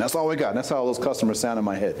information. That's all we got. And that's how those customers sound in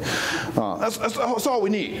my head. That's all we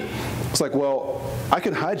need. It's like, well, I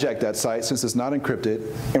can hijack that site since it's not encrypted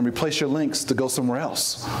and replace your links to go somewhere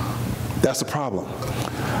else. That's a problem.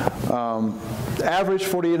 Average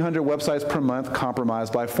 4,800 websites per month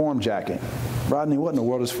compromised by form jacking. Rodney, what in the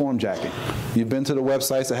world is form jacking? You've been to the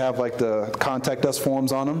websites that have like the contact us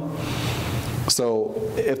forms on them. So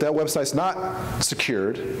if that website's not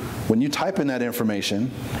secured, when you type in that information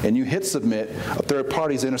and you hit submit, a third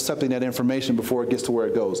party is intercepting that information before it gets to where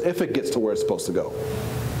it goes, if it gets to where it's supposed to go.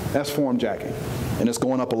 That's form jacking, and it's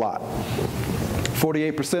going up a lot.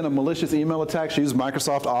 48% of malicious email attacks use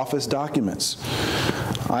Microsoft Office documents.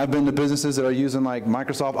 I've been to businesses that are using like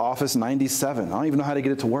Microsoft Office 97. I don't even know how to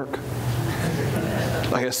get it to work.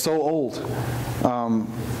 Like, it's so old.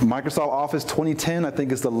 Microsoft Office 2010, I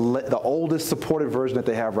think, is the oldest supported version that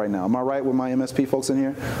they have right now. Am I right with my MSP folks in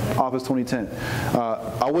here? Office 2010.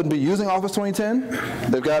 I wouldn't be using Office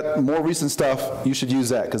 2010. They've got more recent stuff. You should use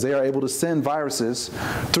that because they are able to send viruses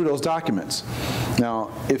through those documents.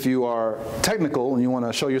 Now, if you are technical and you want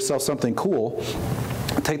to show yourself something cool,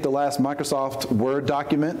 take the last Microsoft Word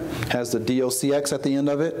document, has the DOCX at the end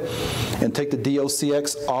of it, and take the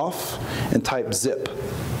DOCX off and type zip.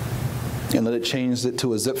 And let it change it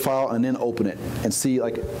to a zip file and then open it and see,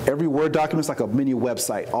 like, every Word document is like a mini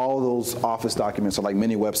website. All of those Office documents are like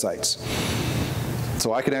mini websites.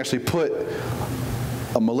 So I can actually put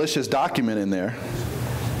a malicious document in there,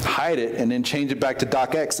 hide it, and then change it back to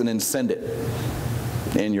docx and then send it.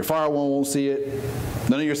 And your firewall won't see it.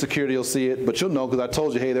 None of your security will see it, but you'll know because I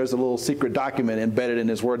told you, hey, there's a little secret document embedded in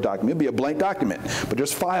this Word document. It'll be a blank document, but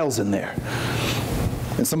there's files in there.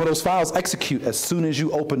 And some of those files execute as soon as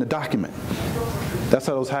you open the document. That's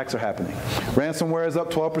how those hacks are happening. Ransomware is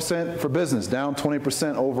up 12% for business, down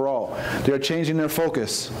 20% overall. They're changing their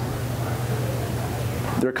focus.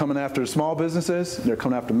 They're coming after small businesses. They're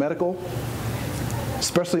coming after medical,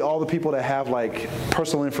 especially all the people that have like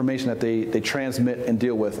personal information that they transmit and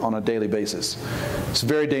deal with on a daily basis. It's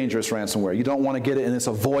very dangerous ransomware. You don't want to get it, and it's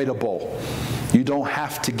avoidable. You don't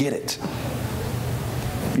have to get it.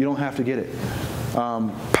 You don't have to get it.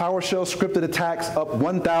 PowerShell scripted attacks up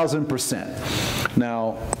 1,000%.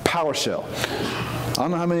 Now, PowerShell. I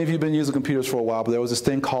don't know how many of you have been using computers for a while, but there was this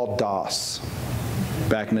thing called DOS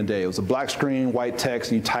back in the day. It was a black screen, white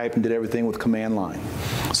text, and you typed and did everything with command line.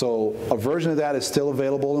 So a version of that is still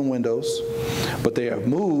available in Windows, but they have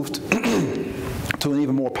moved to an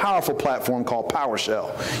even more powerful platform called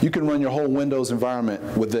PowerShell. You can run your whole Windows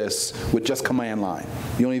environment with this, with just command line.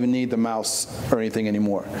 You don't even need the mouse or anything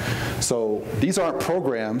anymore. So these aren't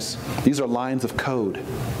programs, these are lines of code.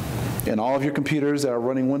 And all of your computers that are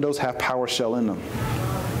running Windows have PowerShell in them.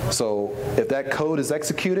 So if that code is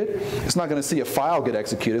executed, it's not going to see a file get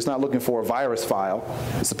executed. It's not looking for a virus file.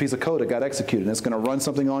 It's a piece of code that got executed. And it's going to run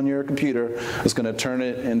something on your computer. It's going to turn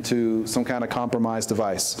it into some kind of compromised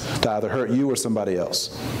device to either hurt you or somebody else.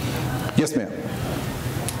 Yes, ma'am.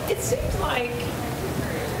 It seems like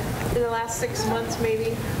in the last 6 months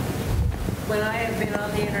maybe, when I have been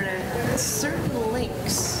on the internet, certain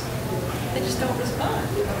links, they just don't respond.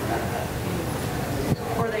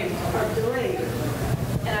 Or they are delayed.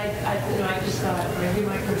 And I just thought maybe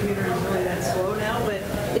my computer is really that slow now, but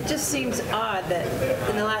it just seems odd that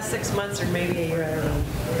in the last 6 months or maybe a year, I don't know.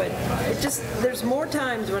 But it just, there's more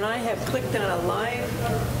times when I have clicked on a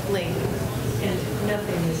live link and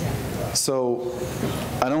nothing is happening. So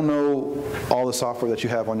I don't know all the software that you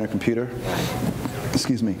have on your computer.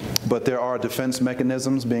 Excuse me, but there are defense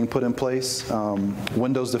mechanisms being put in place.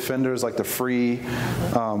 Windows Defender is like the free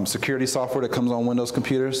security software that comes on Windows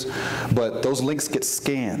computers, but those links get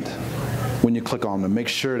scanned when you click on them. Make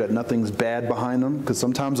sure that nothing's bad behind them, because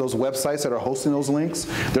sometimes those websites that are hosting those links,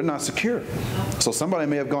 they're not secure. So somebody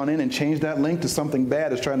may have gone in and changed that link to something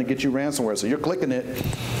bad that's trying to get you ransomware. So you're clicking it.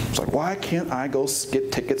 It's like, why can't I go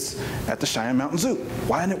get tickets at the Cheyenne Mountain Zoo?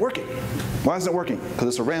 Why isn't it working? Why isn't it working? Because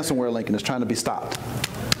it's a ransomware link and it's trying to be stopped.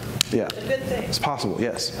 Yeah. It's a good thing. It's possible,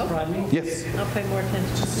 yes. Rodney? Yes. I'll pay more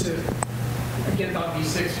attention. Just to, again, about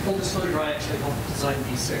V6, full disclosure, I actually helped design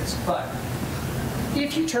V6, but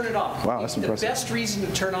if you turn it off, wow, that's impressive. The best reason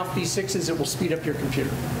to turn off V6 is it will speed up your computer.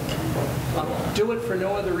 Do it for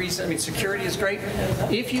no other reason. I mean, security is great.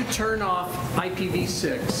 If you turn off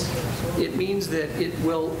IPv6, it means that it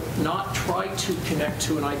will not try to connect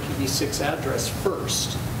to an IPv6 address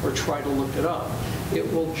first or try to look it up. It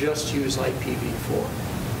will just use IPv4.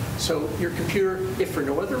 So your computer, if for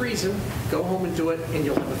no other reason, go home and do it, and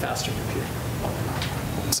you'll have a faster computer.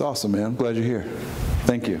 It's awesome, man. I'm glad you're here.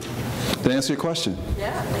 Thank you. Did I answer your question?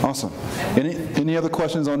 Yeah. Awesome. Any other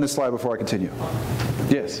questions on this slide before I continue?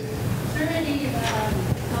 Yes. Is there any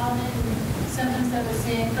common symptoms that we're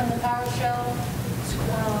seeing from the PowerShell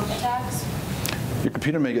attacks? Your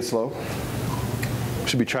computer may get slow.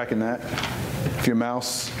 Should be tracking that. If your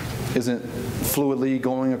mouse isn't fluidly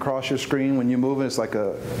going across your screen when you move it, it's like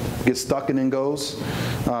gets stuck and then goes.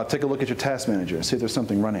 Take a look at your task manager and see if there's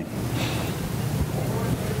something running.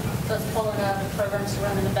 So it's pulling other programs to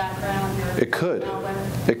run in the background? It could.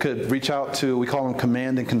 Malware? It could reach out to, we call them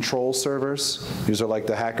command and control servers. These are like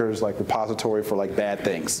the hackers, like repository for like bad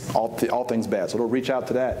things, all things bad. So it'll reach out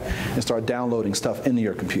to that and start downloading stuff into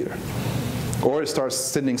your computer. Or it starts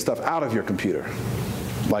sending stuff out of your computer,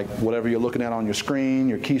 like whatever you're looking at on your screen,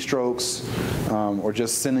 your keystrokes, or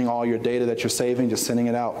just sending all your data that you're saving, just sending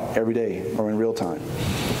it out every day or in real time.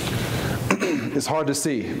 It's hard to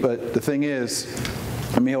see, but the thing is,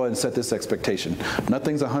 let me go ahead and set this expectation.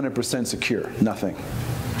 Nothing's 100% secure, nothing.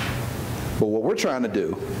 But what we're trying to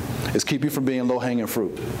do is keep you from being low-hanging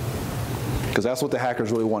fruit, because that's what the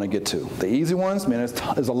hackers really want to get to. The easy ones, man,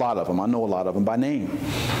 there's a lot of them. I know a lot of them by name.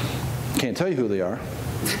 Can't tell you who they are.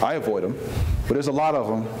 I avoid them. But there's a lot of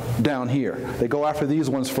them down here. They go after these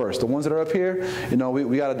ones first. The ones that are up here, you know,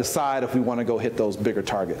 we got to decide if we want to go hit those bigger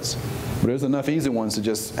targets. But there's enough easy ones to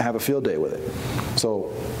just have a field day with it.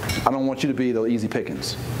 So I don't want you to be the easy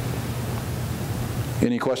pickings.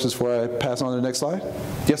 Any questions before I pass on to the next slide?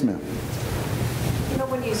 Yes, ma'am. You know,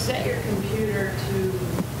 when you set your computer to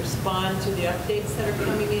respond to the updates that are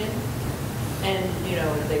coming in, and, you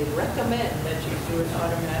know, they recommend that you do it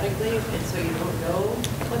automatically, and so you don't know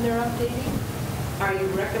when they're updating. Are you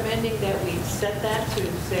recommending that we set that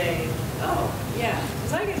to say, oh, yeah,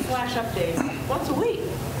 because I get flash updates once a week.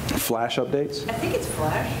 Flash updates? I think it's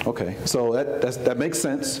Flash. Okay, so that makes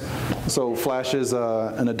sense. So Flash is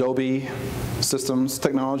an Adobe systems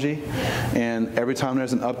technology, and every time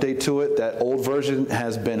there's an update to it, that old version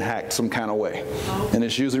has been hacked some kind of way, and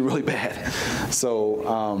it's usually really bad. So,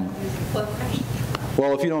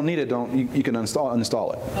 well, if you don't need it, you can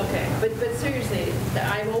uninstall it. Okay, but seriously,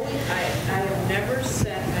 I have never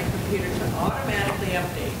set my computer to automatically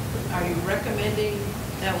update. Are you recommending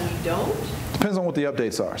that we don't? Depends on what the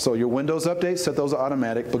updates are. So your Windows updates, set those to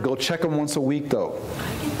automatic, but go check them once a week, though.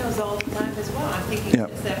 I get those all the time as well. I'm thinking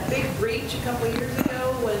it's that big breach a couple of years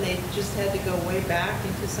ago when they just had to go way back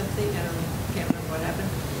into something. I can't remember what happened.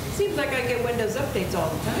 Seems like I get Windows updates all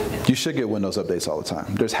the time now. You should get Windows updates all the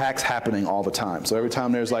time. There's hacks happening all the time. So every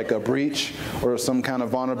time there's like a breach or some kind of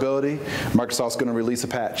vulnerability, Microsoft's going to release a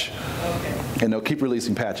patch. Okay. And they'll keep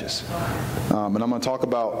releasing patches. And I'm going to talk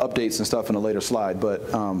about updates and stuff in a later slide, but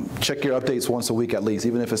check your updates once a week at least.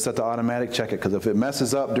 Even if it's set to automatic, check it, because if it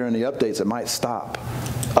messes up during the updates, it might stop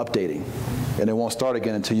updating. And it won't start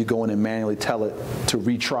again until you go in and manually tell it to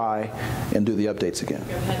retry and do the updates again.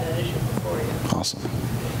 I've had that issue before, yeah. Awesome.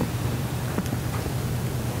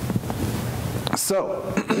 So,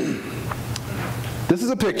 this is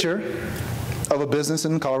a picture of a business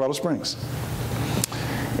in Colorado Springs.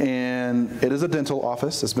 And it is a dental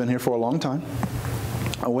office that's been here for a long time.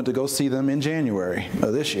 I went to go see them in January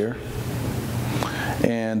of this year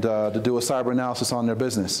and to do a cyber analysis on their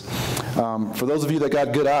business. For those of you that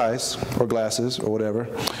got good eyes or glasses or whatever,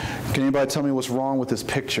 can anybody tell me what's wrong with this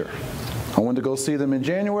picture? I went to go see them in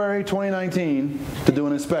January 2019 to do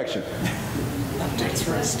an inspection. Updates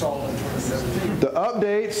were installed in 2017. The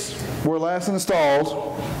updates were last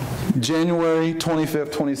installed January 25th,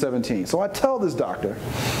 2017. So I tell this doctor,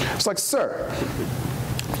 it's like, sir,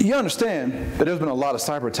 you understand that there's been a lot of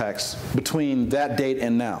cyber attacks between that date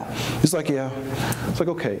and now. He's like, yeah. It's like,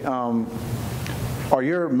 okay, are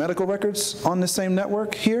your medical records on the same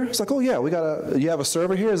network here? It's like, oh yeah, you have a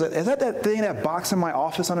server here? Is that thing, that box in my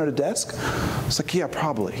office under the desk? It's like, yeah,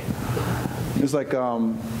 probably. It's like,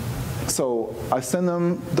 so I send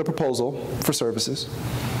them the proposal for services,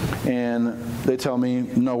 and they tell me,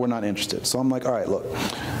 no, we're not interested. So I'm like, all right, look,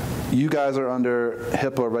 you guys are under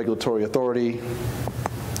HIPAA regulatory authority.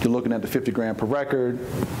 You're looking at the 50 grand per record,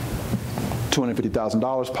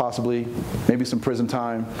 $250,000 possibly, maybe some prison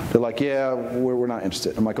time. They're like, yeah, we're not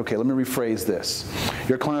interested. I'm like, okay, let me rephrase this.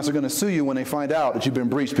 Your clients are going to sue you when they find out that you've been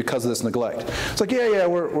breached because of this neglect. It's like, yeah,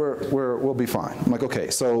 we'll be fine. I'm like, okay,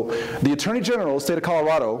 so the Attorney General of the state of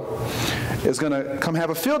Colorado is going to come have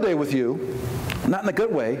a field day with you, not in a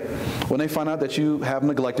good way, when they find out that you have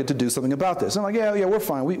neglected to do something about this. I'm like, yeah, we're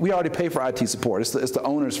fine. We already pay for IT support. It's the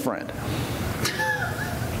owner's friend.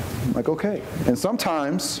 I'm like, okay. And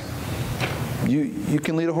sometimes you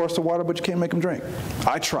can lead a horse to water, but you can't make them drink.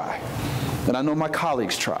 I try, and I know my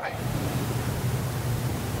colleagues try.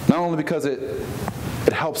 Not only because it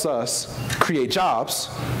helps us create jobs,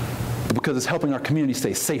 but because it's helping our community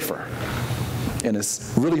stay safer. And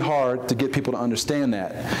it's really hard to get people to understand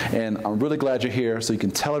that. And I'm really glad you're here so you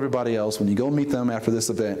can tell everybody else when you go meet them after this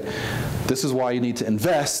event, this is why you need to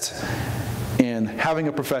invest in having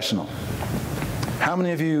a professional. How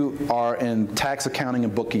many of you are in tax, accounting,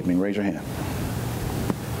 and bookkeeping? Raise your hand.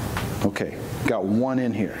 Okay, got one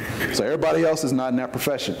in here. So everybody else is not in that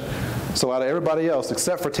profession. So out of everybody else,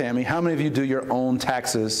 except for Tammy, how many of you do your own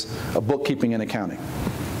taxes, bookkeeping and accounting?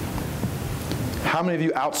 How many of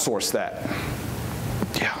you outsource that?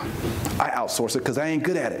 Yeah, I outsource it because I ain't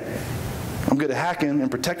good at it. I'm good at hacking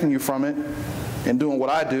and protecting you from it and doing what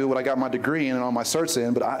I do, what I got my degree in and all my certs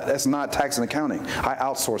in, but that's not tax and accounting. I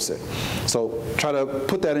outsource it. So try to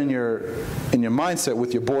put that in your mindset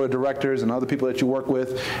with your board of directors and other people that you work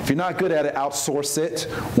with. If you're not good at it, outsource it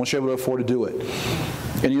once you're able to afford to do it.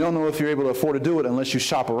 And you don't know if you're able to afford to do it unless you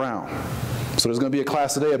shop around. So there's going to be a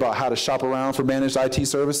class today about how to shop around for managed IT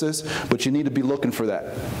services, but you need to be looking for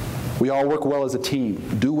that. We all work well as a team.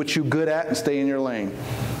 Do what you're good at and stay in your lane.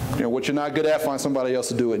 You know, what you're not good at, find somebody else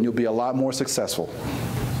to do it, and you'll be a lot more successful.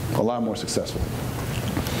 A lot more successful.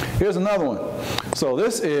 Here's another one. So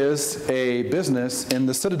this is a business in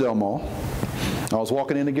the Citadel Mall. I was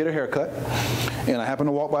walking in to get a haircut, and I happened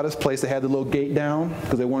to walk by this place. They had the little gate down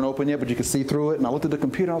because they weren't open yet, but you could see through it. And I looked at the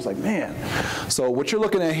computer, and I was like, man. So what you're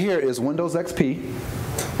looking at here is Windows XP,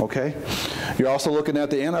 okay? You're also looking at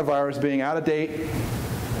the antivirus being out of date,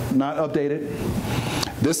 not updated.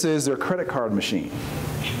 This is their credit card machine.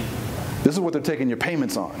 This is what they're taking your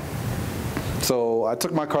payments on. So I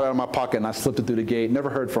took my card out of my pocket and I slipped it through the gate.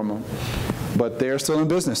 Never heard from them. But they're still in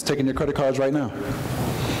business, taking your credit cards right now.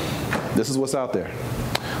 This is what's out there.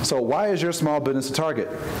 So why is your small business a target?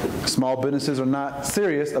 Small businesses are not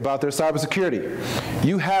serious about their cybersecurity.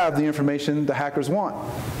 You have the information the hackers want.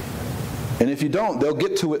 And if you don't, they'll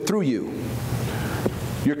get to it through you.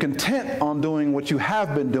 You're content on doing what you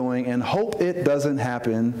have been doing and hope it doesn't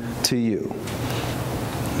happen to you.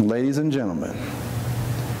 Ladies and gentlemen,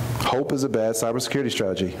 hope is a bad cybersecurity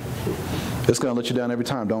strategy. It's going to let you down every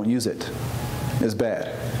time. Don't use it. It's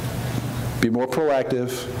bad. Be more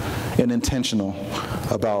proactive and intentional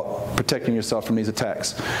about protecting yourself from these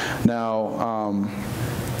attacks. Now,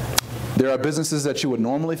 there are businesses that you would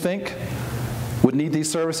normally think would need these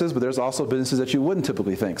services, but there's also businesses that you wouldn't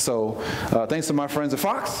typically think. So thanks to my friends at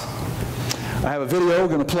Fox, I have a video we're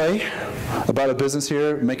going to play about a business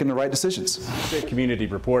here making the right decisions. Community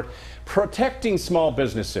report, protecting small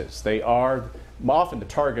businesses. They are often the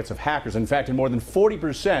targets of hackers. In fact, in more than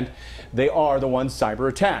 40%, they are the ones cyber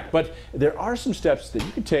attacked. But there are some steps that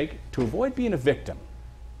you can take to avoid being a victim.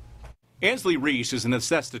 Ansley Reese is an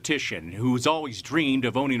esthetician who's always dreamed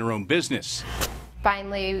of owning her own business.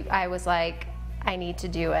 Finally, I was like, I need to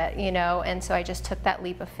do it, you know, and so I just took that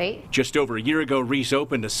leap of faith. Just over a year ago, Reese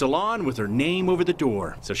opened a salon with her name over the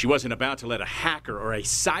door, so she wasn't about to let a hacker or a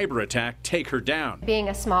cyber attack take her down. Being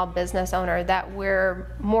a small business owner, that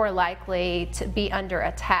we're more likely to be under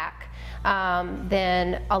attack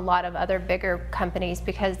than a lot of other bigger companies,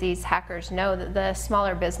 because these hackers know that the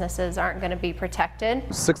smaller businesses aren't going to be protected.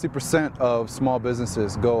 60% of small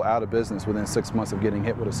businesses go out of business within 6 months of getting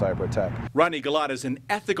hit with a cyber attack. Rodney Gullatte is an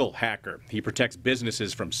ethical hacker. He protects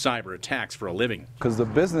businesses from cyber attacks for a living. Because the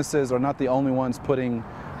businesses are not the only ones putting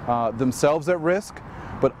themselves at risk,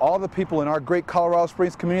 but all the people in our great Colorado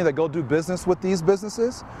Springs community that go do business with these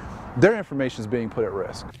businesses, their information is being put at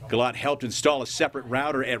risk. Gullatte helped install a separate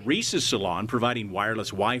router at Reese's salon, providing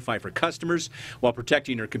wireless Wi-Fi for customers while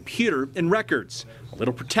protecting her computer and records. A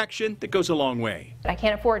little protection that goes a long way. I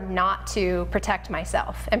can't afford not to protect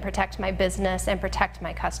myself and protect my business and protect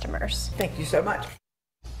my customers. Thank you so much.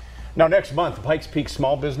 Now, next month, the Pikes Peak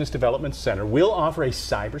Small Business Development Center will offer a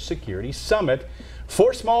cybersecurity summit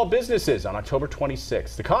for small businesses on October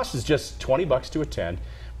 26th. The cost is just $20 to attend.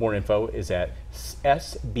 More info is at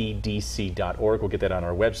sbdc.org. We'll get that on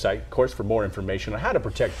our website. Of course, for more information on how to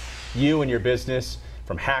protect you and your business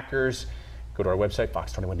from hackers, go to our website,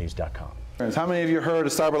 fox21news.com. How many of you heard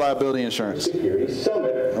of cyber liability insurance?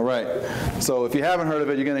 All right. So if you haven't heard of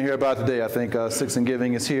it, you're going to hear about it today. I think Six and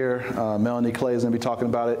Giving is here. Melanie Clay is going to be talking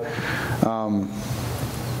about it.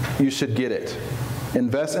 You should get it.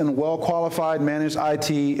 Invest in well-qualified managed IT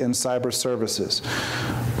and cyber services.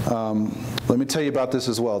 Let me tell you about this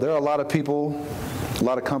as well. There are a lot of people, a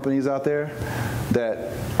lot of companies out there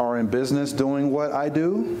that are in business doing what I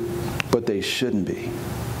do, but they shouldn't be.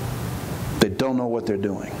 They don't know what they're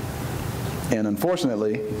doing. And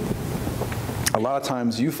unfortunately, a lot of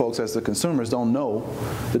times you folks as the consumers don't know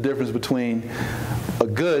the difference between a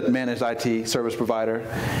good managed IT service provider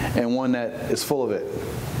and one that is full of it.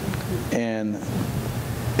 And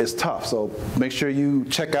it's tough, so make sure you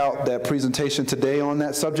check out that presentation today on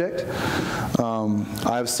that subject.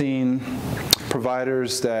 I've seen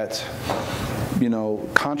providers that, you know,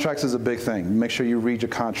 contracts is a big thing. Make sure you read your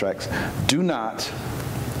contracts. Do not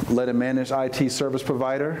let a managed IT service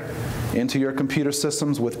provider into your computer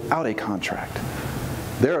systems without a contract.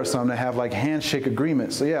 There are some that have like handshake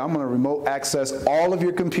agreements. So yeah, I'm going to remote access all of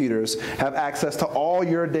your computers, have access to all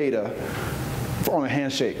your data on a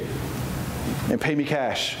handshake, and pay me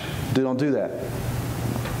cash. They don't do that.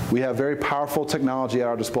 We have very powerful technology at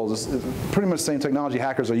our disposal. It's pretty much the same technology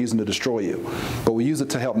hackers are using to destroy you, but we use it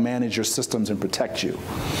to help manage your systems and protect you.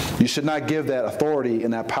 You should not give that authority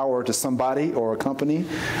and that power to somebody or a company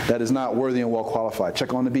that is not worthy and well qualified.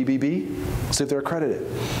 Check on the BBB, see if they're accredited.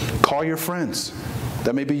 Call your friends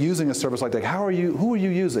that may be using a service like that. Who are you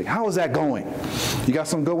using? How is that going? You got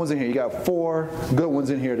some good ones in here. You got 4 good ones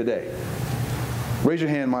in here today. Raise your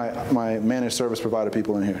hand, my managed service provider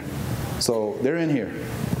people in here. So they're in here.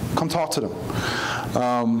 Come talk to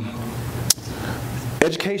them.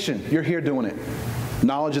 Education, you're here doing it.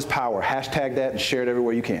 Knowledge is power. Hashtag that and share it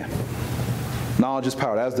everywhere you can. Knowledge is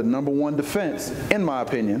power. That's the #1 defense, in my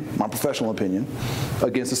opinion, my professional opinion,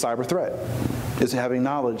 against a cyber threat, is having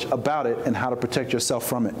knowledge about it and how to protect yourself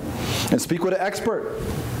from it. And speak with an expert.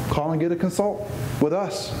 Call and get a consult with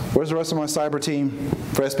us. Where's the rest of my cyber team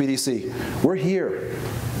for SBDC? We're here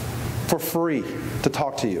for free to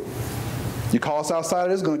talk to you. You call us outside of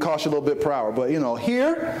this, it's going to cost you a little bit per hour. But, you know,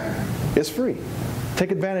 here, it's free.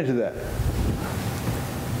 Take advantage of that.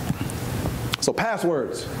 So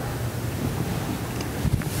passwords.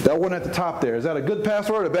 That one at the top there, is that a good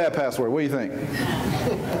password or a bad password? What do you think?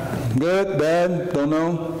 Good, bad, don't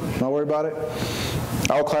know, not worry about it?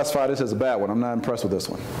 I would classify this as a bad one. I'm not impressed with this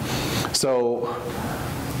one. So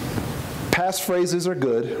passphrases are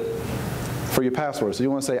good for your passwords. So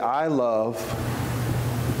you want to say, I love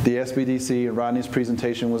the SBDC and Rodney's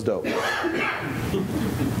presentation was dope.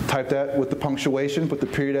 Type that with the punctuation, put the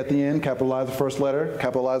period at the end, capitalize the first letter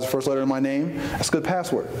of my name. That's a good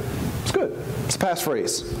password. It's good. It's a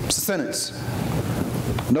passphrase. It's a sentence.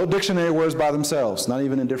 No dictionary words by themselves, not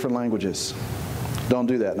even in different languages. Don't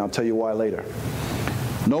do that, and I'll tell you why later.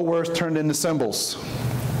 No words turned into symbols.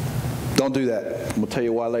 Don't do that. We'll tell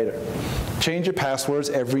you why later. Change your passwords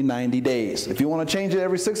every 90 days. If you want to change it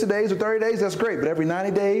every 60 days or 30 days, that's great, but every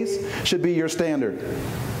 90 days should be your standard.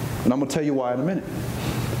 And I'm going to tell you why in a minute.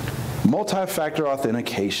 Multi-factor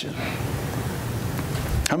authentication.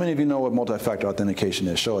 How many of you know what multi-factor authentication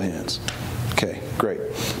is? Show of hands. Okay,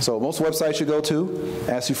 great. So most websites you go to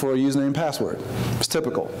ask you for a username and password. It's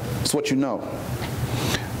typical. It's what you know.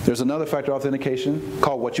 There's another factor authentication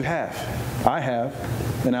called what you have. I have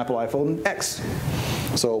an Apple iPhone X.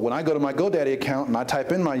 So when I go to my GoDaddy account and I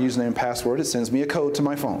type in my username and password, it sends me a code to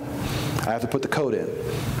my phone. I have to put the code in.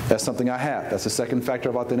 That's something I have. That's the second factor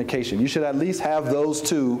of authentication. You should at least have those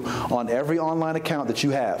 2 on every online account that you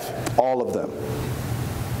have, all of them.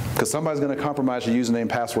 Because somebody's going to compromise your username and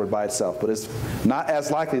password by itself, but it's not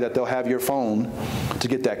as likely that they'll have your phone to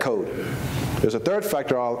get that code. There's a third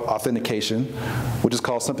factor authentication, which is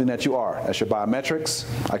called something that you are. That's your biometrics.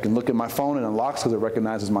 I can look at my phone and it unlocks because it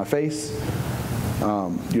recognizes my face.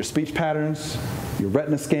 Your speech patterns, your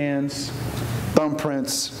retina scans,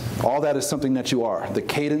 thumbprints, all that is something that you are. The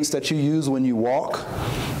cadence that you use when you walk,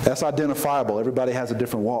 that's identifiable. Everybody has a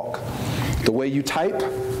different walk. The way you type,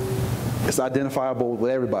 it's identifiable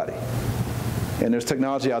with everybody. And there's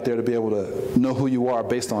technology out there to be able to know who you are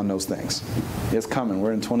based on those things. It's coming.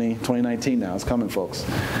 We're in 2019 now. It's coming, folks.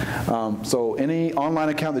 So any online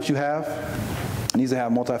account that you have needs to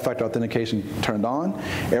have multi-factor authentication turned on.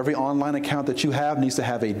 Every online account that you have needs to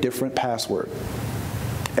have a different password.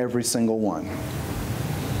 Every single one.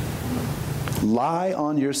 Lie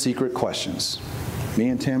on your secret questions. Me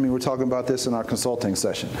and Tammy were talking about this in our consulting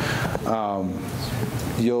session.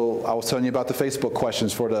 I was telling you about the Facebook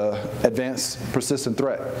questions for the advanced persistent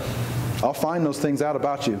threat. I'll find those things out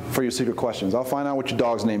about you for your secret questions. I'll find out what your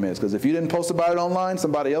dog's name is, because if you didn't post about it online,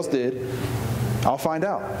 somebody else did. I'll find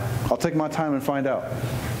out. I'll take my time and find out.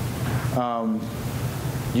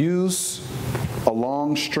 Use a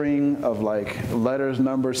long string of like letters,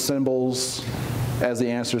 numbers, symbols as the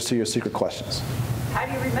answers to your secret questions. How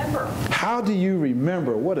do you remember? How do you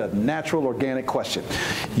remember? What a natural, organic question.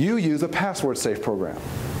 You use a password safe program.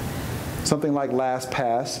 Something like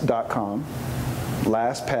LastPass.com.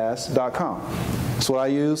 LastPass.com. That's what I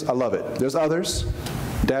use. I love it. There's others.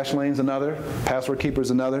 Dashlane's another. Password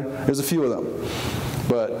Keeper's another. There's a few of them.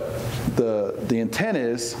 But the intent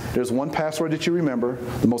is there's one password that you remember,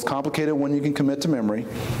 the most complicated one you can commit to memory.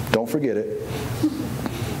 Don't forget it.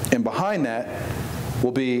 And behind that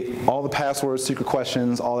will be all the passwords, secret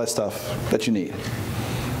questions, all that stuff that you need.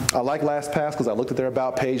 I like LastPass because I looked at their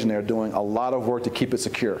About page and they're doing a lot of work to keep it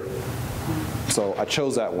secure. So I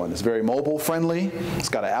chose that one. It's very mobile friendly. It's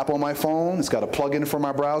got an app on my phone. It's got a plugin for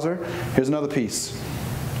my browser. Here's another piece.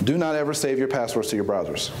 Do not ever save your passwords to your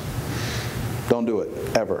browsers. Don't do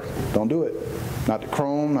it, ever. Don't do it. Not to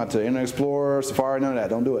Chrome, not to Internet Explorer, Safari, none of that.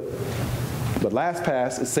 Don't do it. But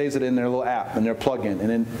LastPass, it saves it in their little app and their plugin. And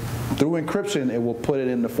then through encryption, it will put it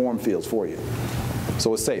in the form fields for you.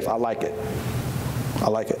 So it's safe. I like it. I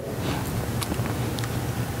like it.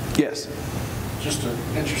 Yes? Just an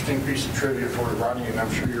interesting piece of trivia for you, Rodney, and I'm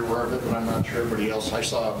sure you're aware of it, but I'm not sure everybody else. I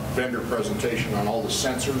saw a vendor presentation on all the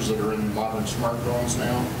sensors that are in modern smartphones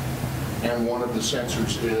now. And one of the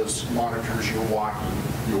sensors is monitors your walking,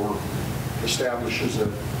 establishes a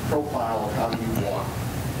profile of how you walk.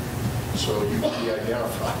 So you can be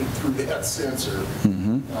identified through that sensor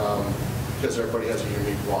because everybody has a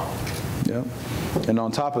unique walk. Yeah. And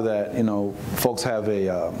on top of that, you know, folks have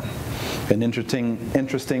an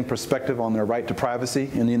interesting perspective on their right to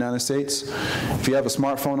privacy in the United States. If you have a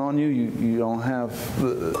smartphone on you, you don't have,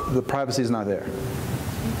 the privacy is not there.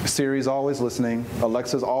 Siri's always listening.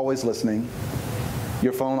 Alexa's always listening.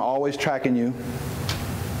 Your phone always tracking you.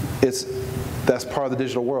 That's part of the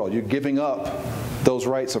digital world. You're giving up those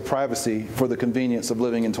rights of privacy for the convenience of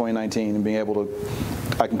living in 2019 and being able to,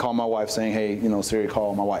 I can call my wife saying, hey, you know, Siri,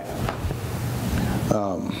 call my wife.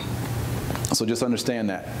 So just understand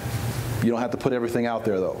that. You don't have to put everything out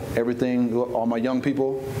there, though. Everything, all my young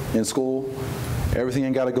people in school, everything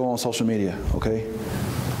ain't got to go on social media, okay?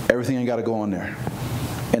 Everything ain't got to go on there.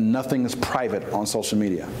 And nothing is private on social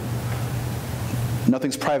media.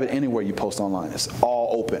 Nothing's private anywhere you post online. It's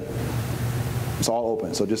all open. It's all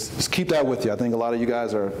open. So just keep that with you. I think a lot of you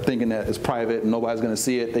guys are thinking that it's private and nobody's going to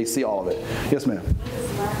see it. They see all of it. Yes, ma'am.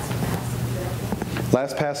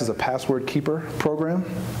 LastPass is a password keeper program.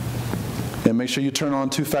 And make sure you turn on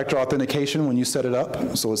two-factor authentication when you set it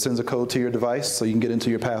up. So it sends a code to your device so you can get into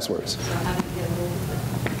your passwords.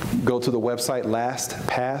 Go to the website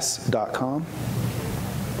lastpass.com.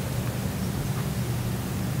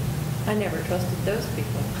 I never trusted those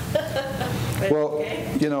people. Well,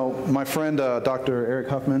 you know, my friend Dr. Eric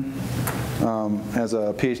Huffman has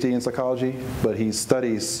a PhD in psychology, but he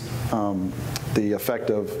studies the effect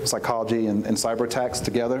of psychology and cyber attacks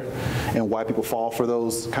together and why people fall for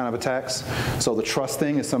those kind of attacks. So the trust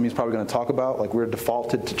thing is something he's probably going to talk about. Like, we're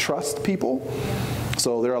defaulted to trust people.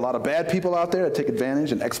 So there are a lot of bad people out there that take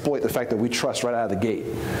advantage and exploit the fact that we trust right out of the gate.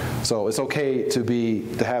 So it's okay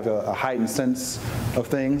to have a heightened sense of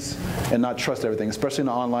things and not trust everything, especially in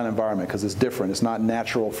an online environment, because it's different. It's not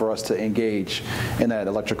natural for us to engage in that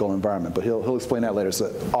electrical environment. But he'll explain that later. It's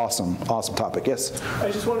an awesome topic. Yes? I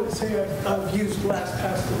just wanted to say I've used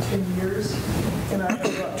LastPass for 10 years, and I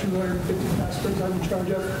have about 250 passwords I'm in charge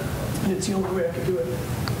of, and it's the only way I could do it.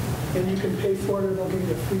 And you can pay for it, or they'll give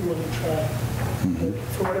you a free one to try.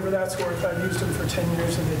 For whatever that's worth, I've used them for 10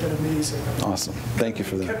 years, and they've been amazing. Awesome. Thank you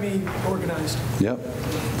for that. Kept me organized. Yep.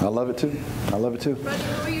 I love it too. I love it too. Rodney,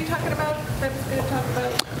 what were you talking about? I was going to talk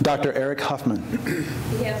about. Dr. Eric Huffman.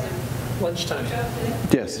 He has a lunchtime.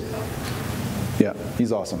 Yes. Yeah,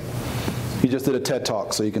 he's awesome. He just did a TED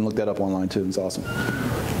Talk, so you can look that up online too. It's awesome.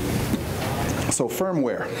 So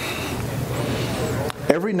firmware.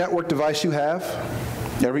 Every network device you have,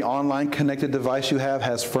 every online connected device you have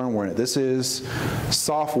has firmware in it. This is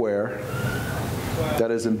software that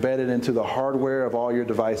is embedded into the hardware of all your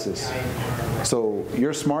devices. So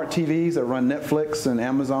your smart TVs that run Netflix and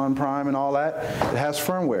Amazon Prime and all that, it has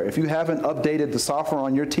firmware. If you haven't updated the software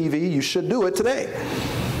on your TV, you should do it today.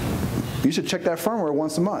 You should check that firmware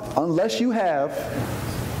once a month. Unless you have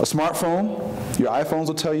a smartphone, your iPhones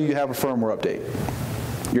will tell you have a firmware update.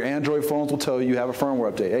 Your Android phones will tell you have a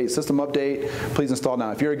firmware update. Hey, system update, please install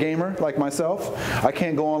now. If you're a gamer like myself, I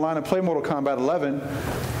can't go online and play Mortal Kombat 11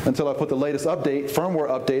 until I put the latest update, firmware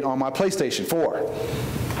update, on my PlayStation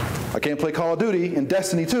 4. I can't play Call of Duty and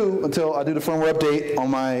Destiny 2 until I do the firmware update on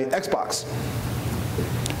my Xbox.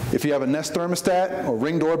 If you have a Nest thermostat or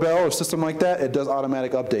Ring doorbell or system like that, it does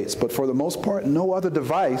automatic updates. But for the most part, no other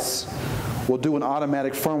device will do an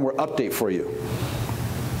automatic firmware update for you.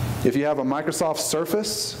 If you have a Microsoft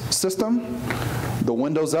Surface system, the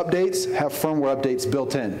Windows updates have firmware updates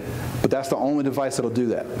built in. But that's the only device that'll do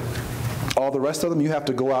that. All the rest of them, you have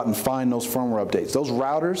to go out and find those firmware updates. Those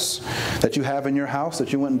routers that you have in your house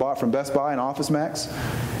that you went and bought from Best Buy and Office Max,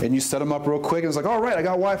 and you set them up real quick, and it's like, all right, I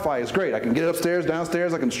got Wi-Fi, it's great. I can get it upstairs,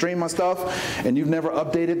 downstairs, I can stream my stuff, and you've never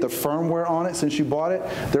updated the firmware on it since you bought it,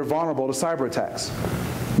 they're vulnerable to cyber attacks.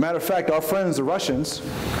 Matter of fact, our friends, the Russians,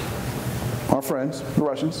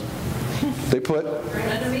 they put,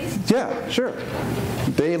 yeah, sure.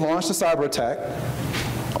 They launched a cyber attack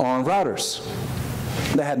on routers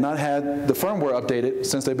that had not had the firmware updated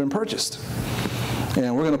since they've been purchased.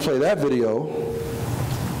 And we're going to play that video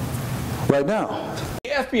right now. The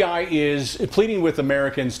FBI is pleading with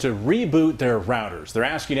Americans to reboot their routers. They're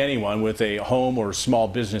asking anyone with a home or small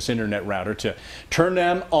business internet router to turn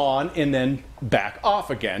them on and then back off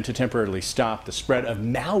again to temporarily stop the spread of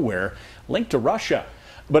malware linked to Russia.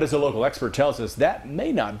 But as a local expert tells us, that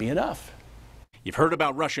may not be enough. You've heard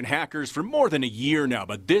about Russian hackers for more than a year now,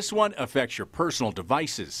 but this one affects your personal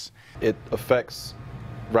devices. It affects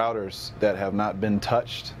routers that have not been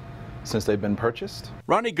touched since they've been purchased.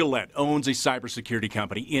 Rodney Gullatte owns a cybersecurity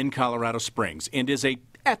company in Colorado Springs and is an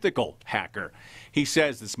ethical hacker. He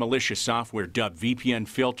says this malicious software dubbed VPN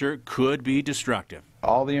filter could be destructive.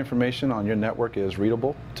 All the information on your network is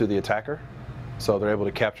readable to the attacker, so they're able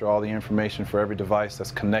to capture all the information for every device that's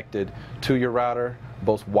connected to your router,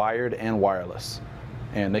 both wired and wireless.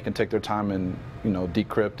 And they can take their time and,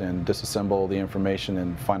 decrypt and disassemble the information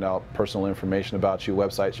and find out personal information about you,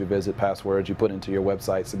 websites you visit, passwords you put into your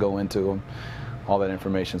websites to go into them. All that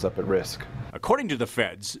information is up at risk. According to the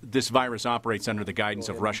feds, this virus operates under the guidance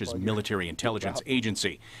of Russia's military intelligence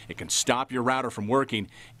agency. It can stop your router from working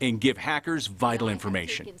and give hackers vital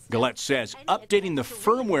information. Gullatte says updating the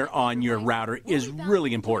firmware on your router is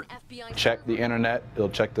really important. Check the internet. It'll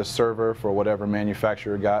check the server for whatever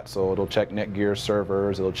manufacturer got. So it'll check Netgear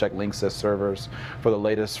servers. It'll check Linksys servers for the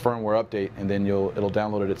latest firmware update, and then it'll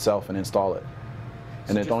download it itself and install it.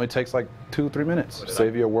 And it only takes like 2-3 minutes.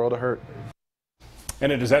 Save you a world of hurt.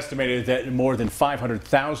 And it is estimated that more than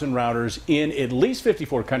 500,000 routers in at least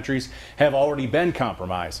 54 countries have already been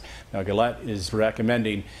compromised. Now, Gullatte is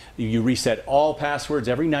recommending you reset all passwords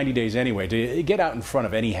every 90 days anyway to get out in front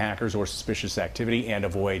of any hackers or suspicious activity and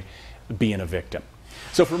avoid being a victim.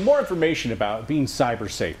 So for more information about being cyber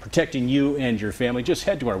safe, protecting you and your family, just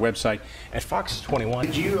head to our website at Fox 21.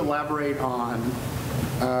 Could you elaborate on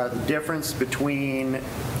the difference between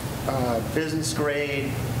business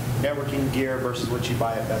grade networking gear versus what you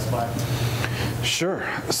buy at Best Buy? Sure.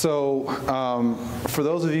 So for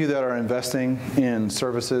those of you that are investing in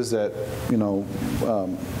services that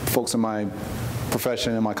folks in my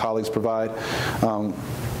profession and my colleagues provide,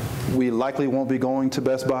 we likely won't be going to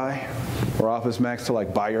Best Buy or Office Max to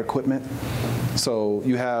buy your equipment. So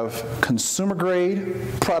you have consumer grade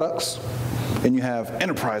products and you have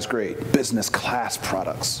enterprise grade business class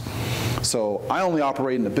products. So I only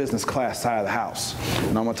operate in the business class side of the house.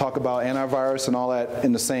 And I'm going to talk about antivirus and all that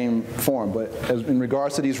in the same form. But in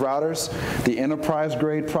regards to these routers, the enterprise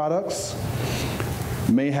grade products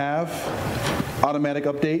may have automatic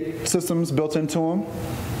update systems built into them.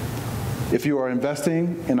 If you are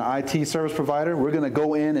investing in an IT service provider, we're going to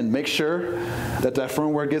go in and make sure that that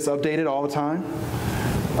firmware gets updated all the time.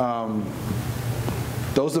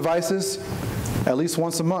 Those devices, at least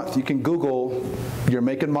once a month, you can Google your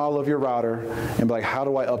make and model of your router and be like, how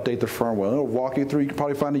do I update the firmware? It'll walk you through. You can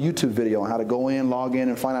probably find a YouTube video on how to go in, log in,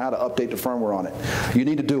 and find out how to update the firmware on it. You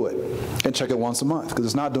need to do it and check it once a month because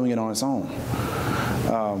it's not doing it on its own.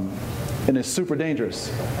 And it's super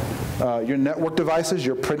dangerous. Your network devices,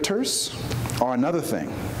 your printers, are another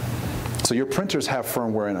thing. So your printers have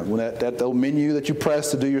firmware in them. When that menu that you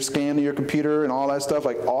press to do your scan to your computer and all that stuff,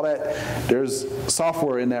 all that, there's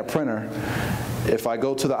software in that printer. If I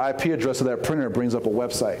go to the IP address of that printer, it brings up a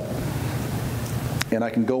website. And I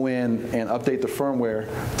can go in and update the firmware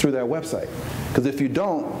through that website. Because if you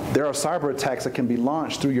don't, there are cyber attacks that can be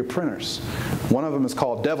launched through your printers. One of them is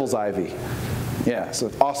called Devil's Ivy. Yeah, it's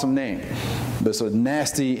an awesome name. But it's a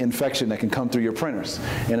nasty infection that can come through your printers.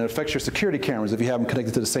 And it affects your security cameras if you have them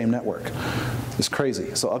connected to the same network. It's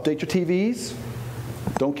crazy. So update your TVs.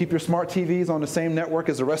 Don't keep your smart TVs on the same network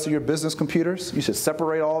as the rest of your business computers. You should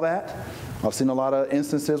separate all that. I've seen a lot of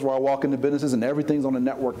instances where I walk into businesses and everything's on the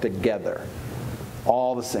network together.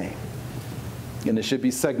 All the same. And it should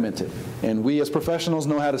be segmented. And we as professionals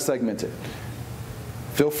know how to segment it.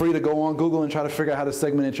 Feel free to go on Google and try to figure out how to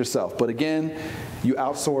segment it yourself. But again, you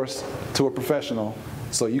outsource to a professional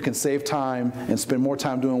so you can save time and spend more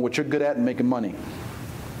time doing what you're good at and making money.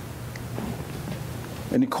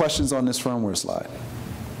 Any questions on this firmware slide?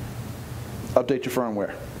 Update your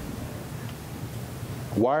firmware.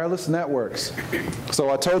 Wireless networks. So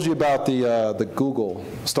I told you about the Google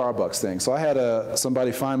Starbucks thing. So I had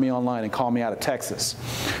somebody find me online and call me out of Texas.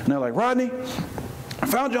 And they're like, Rodney, I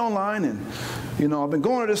found you online, and I've been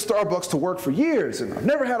going to this Starbucks to work for years, and I've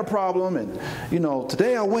never had a problem. And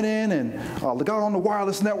today I went in and got on the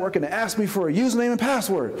wireless network, and they asked me for a username and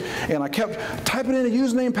password, and I kept typing in a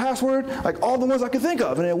username and password, like all the ones I could think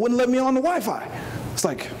of, and it wouldn't let me on the Wi-Fi. It's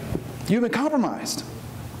like, you've been compromised.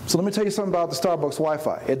 So let me tell you something about the Starbucks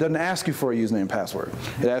Wi-Fi. It doesn't ask you for a username and password.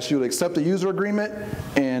 It asks you to accept the user agreement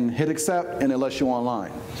and hit accept, and it lets you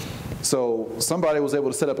online. So somebody was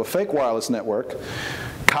able to set up a fake wireless network,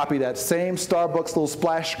 copy that same Starbucks little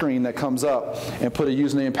splash screen that comes up and put a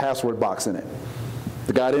username and password box in it.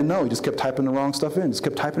 The guy didn't know. He just kept typing the wrong stuff in. Just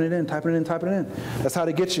kept typing it in, typing it in, typing it in. That's how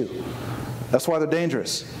they get you. That's why they're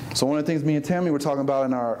dangerous. So one of the things me and Tammy were talking about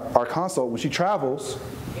in our consult, when she travels,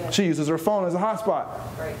 she uses her phone as a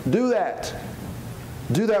hotspot. Right. Do that.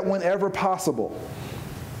 Do that whenever possible.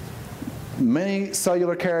 Many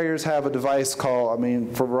cellular carriers have a device called,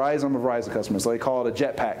 for Verizon, I'm a Verizon customer, so they call it a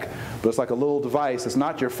jetpack. But it's like a little device, it's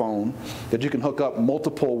not your phone, that you can hook up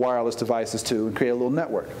multiple wireless devices to and create a little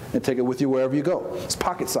network and take it with you wherever you go. It's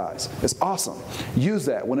pocket size. It's awesome. Use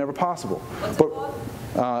that whenever possible. What's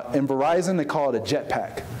it called? In Verizon, they call it a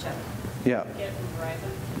jetpack. Yeah. Get it from Verizon?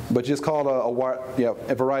 But just call it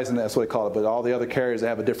at Verizon, that's what they call it. But all the other carriers, they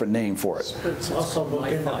have a different name for it. Sprint's also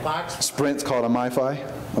in the box. Sprint's called a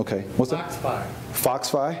MiFi? Okay. What's that? Foxfi.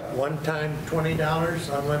 Foxfi? One time,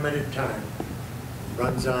 $20, unlimited time.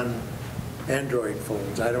 Runs on Android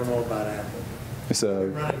phones. I don't know about Apple. It's a.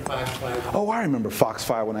 Running Foxfi. Oh, I remember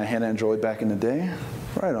Foxfi when I had Android back in the day.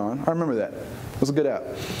 Right on. I remember that. It was a good app.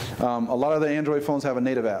 A lot of the Android phones have a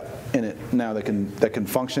native app in it now that can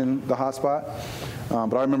function the hotspot.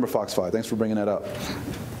 But I remember Foxfi. Thanks for bringing that up.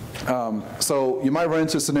 So you might run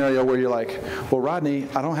into a scenario where you're like, well, Rodney,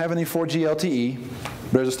 I don't have any 4G LTE.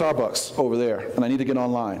 There's a Starbucks over there, and I need to get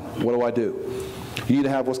online. What do I do? You need to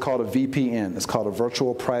have what's called a VPN. It's called a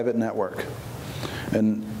virtual private network.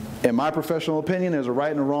 And in my professional opinion, there's a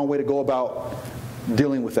right and a wrong way to go about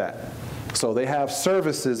dealing with that. So they have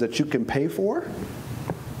services that you can pay for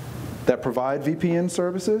that provide VPN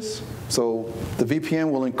services. So the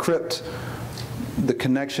VPN will encrypt the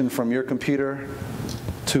connection from your computer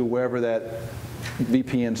to wherever that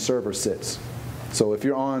VPN server sits. So if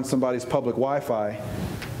you're on somebody's public Wi-Fi,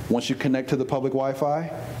 once you connect to the public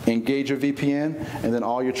Wi-Fi, engage your VPN, and then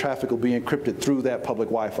all your traffic will be encrypted through that public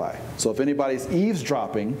Wi-Fi. So if anybody's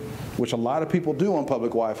eavesdropping, which a lot of people do on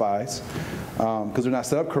public Wi-Fis, because they're not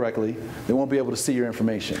set up correctly, they won't be able to see your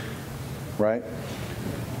information, right?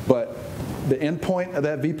 But the endpoint of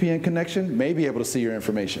that VPN connection may be able to see your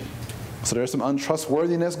information. So there's some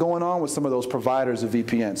untrustworthiness going on with some of those providers of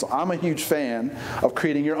VPN. So I'm a huge fan of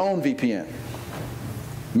creating your own VPN.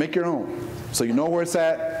 Make your own, so you know where it's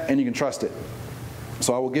at and you can trust it.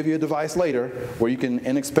 So I will give you a device later where you can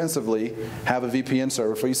inexpensively have a VPN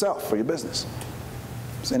server for yourself, for your business.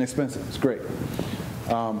 It's inexpensive, it's great.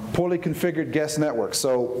 Poorly configured guest networks.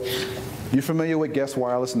 So you're familiar with guest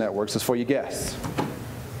wireless networks. It's for your guests.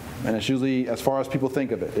 And it's usually, as far as people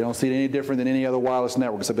think of it, they don't see it any different than any other wireless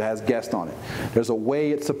network except it has guest on it. There's a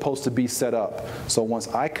way it's supposed to be set up. So once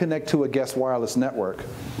I connect to a guest wireless network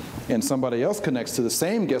and somebody else connects to the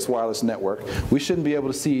same guest wireless network, we shouldn't be able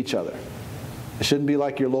to see each other. It shouldn't be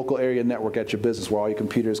like your local area network at your business where all your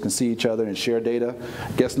computers can see each other and share data.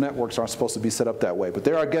 Guest networks aren't supposed to be set up that way. But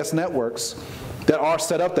there are guest networks that are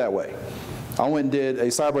set up that way. I went and did a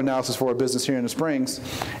cyber analysis for a business here in the Springs,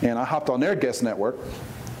 and I hopped on their guest network.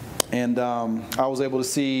 And I was able to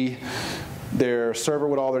see their server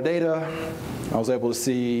with all their data. I was able to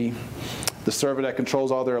see the server that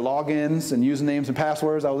controls all their logins and usernames and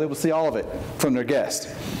passwords. I was able to see all of it from their guest.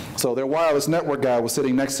 So their wireless network guy was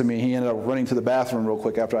sitting next to me. He ended up running to the bathroom real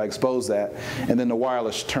quick after I exposed that. And then the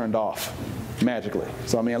wireless turned off magically.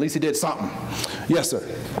 So, I mean, at least he did something. Yes, sir.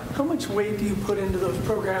 How much weight do you put into those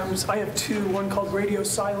programs? I have two, one called Radio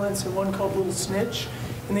Silence and one called Little Snitch.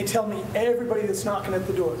 And they tell me everybody that's knocking at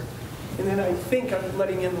the door. And then I think I'm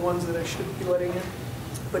letting in the ones that I shouldn't be letting in.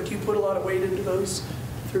 But do you put a lot of weight into those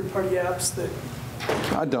third-party apps that...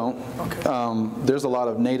 I don't. Okay. There's a lot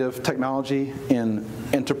of native technology in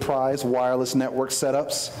enterprise wireless network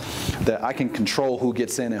setups that I can control who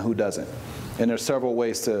gets in and who doesn't. And there's several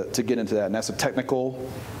ways to get into that. And that's a technical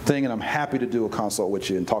thing, and I'm happy to do a consult with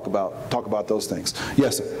you and talk about those things.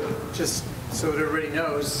 Yes, sir. Just so that everybody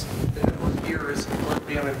knows, that everyone here is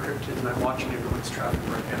completely unencrypted, and I'm watching everyone's traffic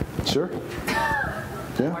right now. Sure.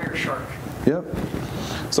 Yeah. Wireshark. Yep.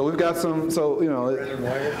 So we've got some, so, you know,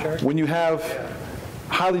 when you have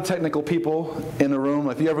highly technical people in the room,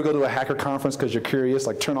 if you ever go to a hacker conference because you're curious,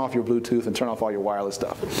 like turn off your Bluetooth and turn off all your wireless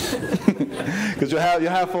stuff. Because you'll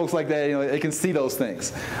have folks like that, you know, they can see those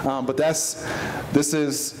things. But this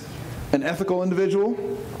is an ethical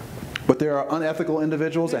individual. But there are unethical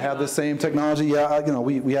individuals that have the same technology. Yeah, you know,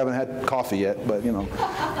 we haven't had coffee yet, but you know,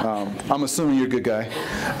 I'm assuming you're a good guy.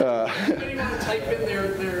 If anyone want to type in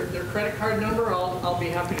their credit card number, I'll be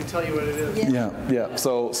happy to tell you what it is. Yeah.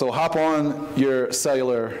 So hop on your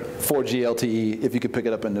cellular 4G LTE if you could pick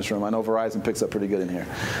it up in this room. I know Verizon picks up pretty good in here.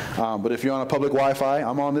 But if you're on a public Wi-Fi,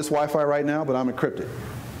 I'm on this Wi-Fi right now, but I'm encrypted.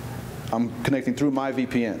 I'm connecting through my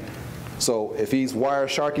VPN. So if he's wire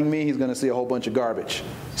sharking me, he's going to see a whole bunch of garbage.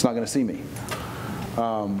 He's not going to see me.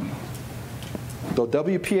 The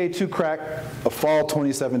WPA2 crack of fall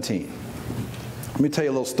 2017. Let me tell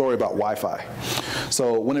you a little story about Wi-Fi.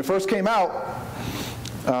 So when it first came out,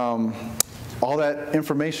 all that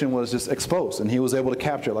information was just exposed, and he was able to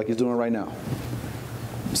capture it like he's doing right now.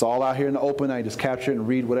 It's all out here in the open. I just capture it and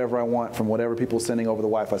read whatever I want from whatever people are sending over the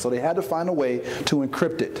Wi-Fi. So they had to find a way to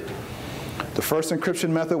encrypt it. The first encryption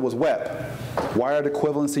method was WEP, wired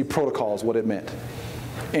equivalency protocol is what it meant.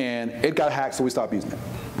 And it got hacked, so we stopped using it.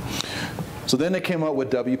 So then they came up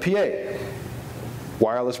with WPA,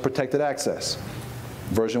 wireless protected access,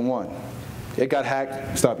 version 1. It got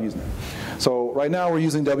hacked, stopped using it. So right now we're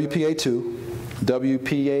using WPA2.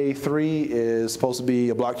 WPA3 is supposed to be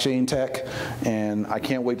a blockchain tech, and I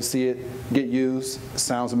can't wait to see it get used. It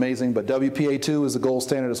sounds amazing, but WPA2 is the gold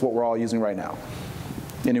standard. It's what we're all using right now,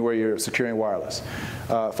 anywhere you're securing wireless.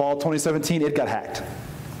 Fall 2017, it got hacked.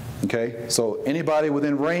 Okay, so anybody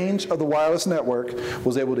within range of the wireless network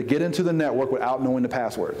was able to get into the network without knowing the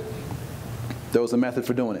password. There was a method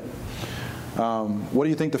for doing it. What do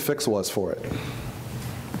you think the fix was for it?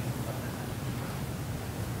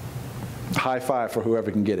 High five for whoever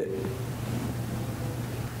can get it.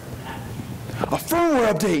 A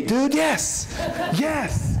firmware update, dude, yes!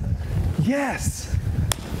 Yes! Yes!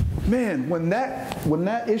 Man, when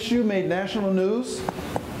that issue made national news,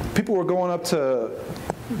 people were going up to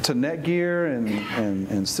Netgear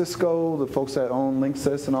and Cisco, the folks that own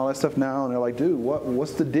Linksys and all that stuff now, and they're like, dude,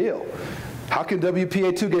 what's the deal? How can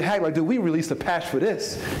WPA2 get hacked? Like, dude, we released a patch for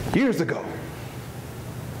this years ago.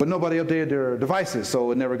 But nobody updated their devices, so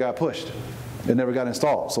it never got pushed. It never got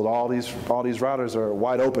installed. So all these routers are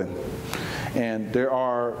wide open. And there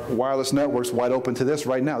are wireless networks wide open to this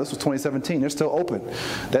right now. This was 2017. They're still open.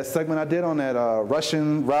 That segment I did on that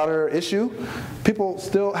Russian router issue, people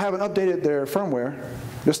still haven't updated their firmware.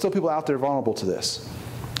 There's still people out there vulnerable to this.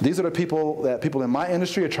 These are the people that people in my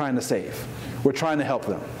industry are trying to save. We're trying to help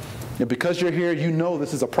them. And because you're here, you know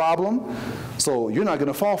this is a problem, so you're not going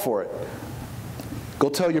to fall for it. Go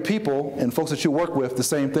tell your people and folks that you work with the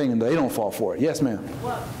same thing, and they don't fall for it. Yes, ma'am.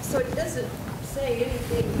 Well, so it doesn't say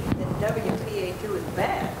anything that WPA2 is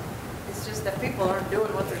bad. It's just that people aren't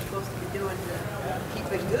doing what they're supposed to be doing to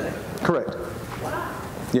keep it good. Correct. Wow.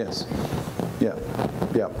 Yes. Yeah.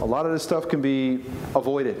 Yeah. A lot of this stuff can be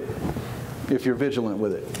avoided if you're vigilant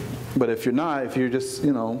with it. But if you're not, if you're just,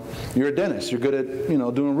 you're a dentist, you're good at,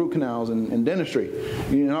 doing root canals and dentistry.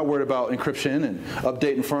 You're not worried about encryption and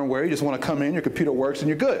updating firmware. You just want to come in, your computer works, and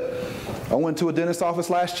you're good. I went to a dentist office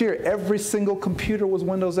last year. Every single computer was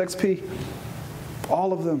Windows XP.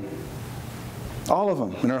 All of them. All of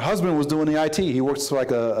them. And her husband was doing the IT. He works for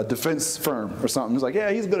like a defense firm or something. He's like,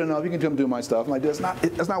 yeah, he's good enough. He can come do my stuff. I'm like, that's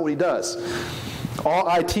not what he does. All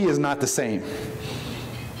IT is not the same.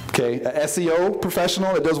 Okay, an SEO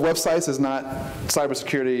professional that does websites is not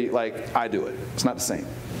cybersecurity like I do it. It's not the same.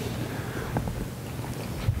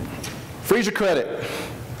 Freeze your credit.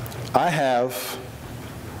 I have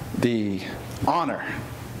the honor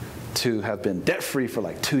to have been debt-free for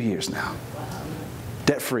like 2 years now.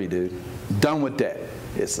 Debt-free, dude. Done with debt.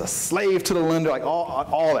 It's a slave to the lender, like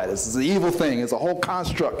all that. It's an evil thing. It's a whole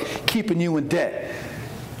construct keeping you in debt.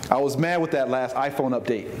 I was mad with that last iPhone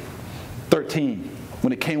update, 13.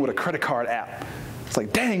 When it came with a credit card app. It's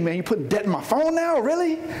like, dang, man, you putting debt in my phone now?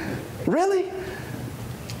 Really? Really?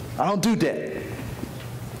 I don't do debt.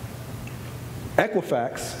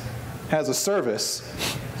 Equifax has a service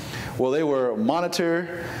where they will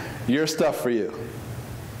monitor your stuff for you.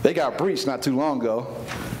 They got breached not too long ago.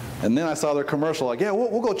 And then I saw their commercial like, yeah,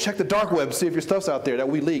 we'll go check the dark web, see if your stuff's out there that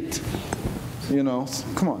we leaked.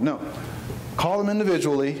 Come on, no. Call them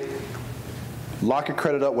individually. Lock your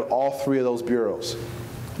credit up with all 3 of those bureaus.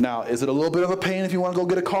 Now, is it a little bit of a pain if you want to go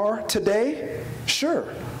get a car today?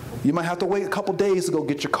 Sure. You might have to wait a couple days to go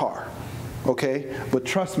get your car. Okay? But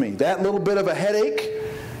trust me, that little bit of a headache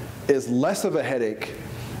is less of a headache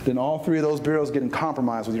than all 3 of those bureaus getting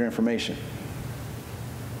compromised with your information.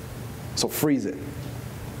 So freeze it.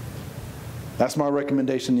 That's my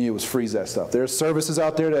recommendation to you, is freeze that stuff. There's services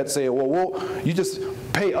out there that say, well, you just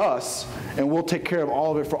pay us and we'll take care of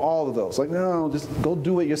all of it for all of those. Like, no, just go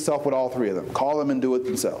do it yourself with all 3 of them. Call them and do it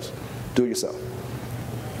themselves. Do it yourself.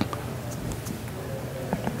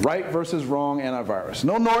 Right versus wrong antivirus.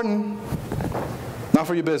 No Norton. Not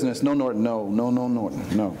for your business. No Norton. No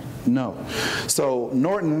Norton. No. So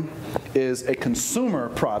Norton is a consumer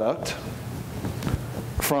product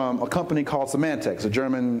from a company called Symantec. It's a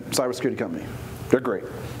German cybersecurity company. They're great.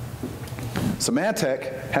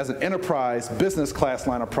 Symantec has an enterprise business class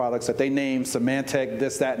line of products that they name Symantec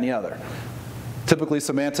this, that, and the other. Typically,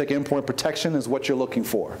 semantic endpoint protection is what you're looking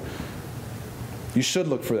for. You should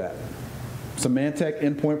look for that. Semantic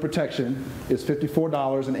endpoint protection is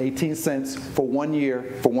 $54.18 for 1 year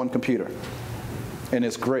for one computer. And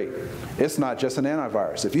it's great. It's not just an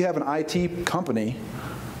antivirus. If you have an IT company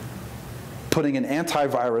putting an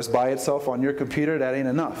antivirus by itself on your computer, that ain't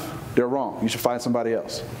enough. They're wrong. You should find somebody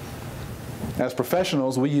else. As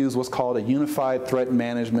professionals, we use what's called a unified threat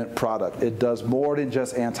management product. It does more than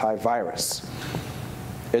just antivirus.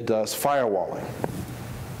 It does firewalling.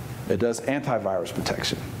 It does antivirus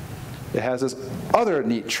protection. It has this other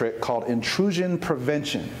neat trick called intrusion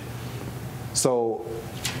prevention. So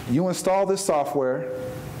you install this software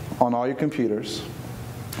on all your computers,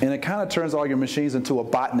 and it kind of turns all your machines into a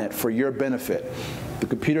botnet for your benefit. The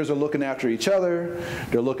computers are looking after each other,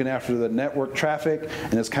 they're looking after the network traffic,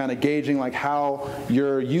 and it's kind of gauging like how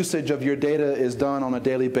your usage of your data is done on a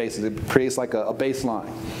daily basis. It creates like a baseline.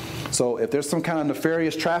 So if there's some kind of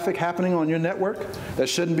nefarious traffic happening on your network that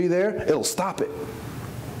shouldn't be there, it'll stop it.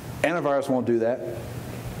 Antivirus won't do that.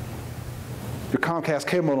 Your Comcast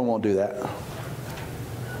cable modem won't do that.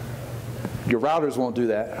 Your routers won't do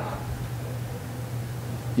that.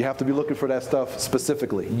 You have to be looking for that stuff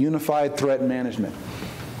specifically. Unified threat management.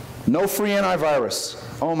 No free antivirus.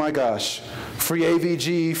 Oh my gosh. Free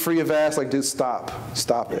AVG, free Avast, like dude, stop.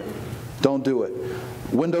 Stop it. Don't do it.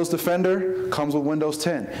 Windows Defender comes with Windows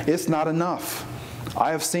 10. It's not enough.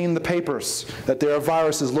 I have seen the papers that there are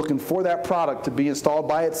viruses looking for that product to be installed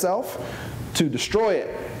by itself to destroy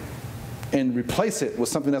it and replace it with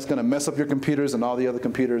something that's going to mess up your computers and all the other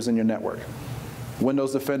computers in your network.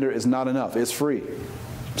 Windows Defender is not enough. It's free.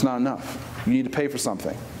 It's not enough. You need to pay for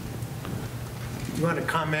something. You want to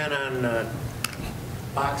comment on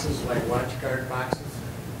boxes like WatchGuard boxes?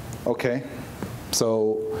 Okay.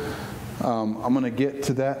 So I'm going to get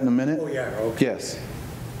to that in a minute. Oh, yeah. Okay. Yes.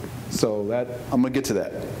 So that I'm going to get to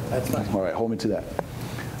that. That's fine. All right. Hold me to that.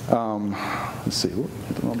 Let's see.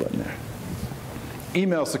 Hit the wrong button there.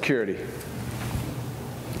 Email security.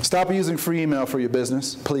 Stop using free email for your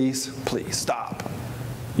business. Please, please stop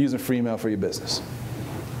using free email for your business.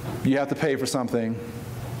 You have to pay for something,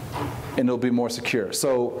 and it'll be more secure.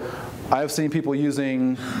 So I've seen people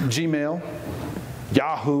using Gmail,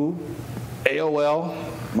 Yahoo, AOL.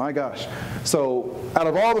 My gosh. So out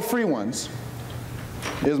of all the free ones,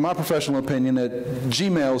 it is my professional opinion that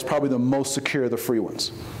Gmail is probably the most secure of the free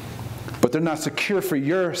ones. But they're not secure for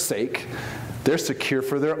your sake. They're secure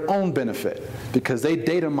for their own benefit because they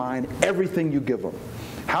data mine everything you give them.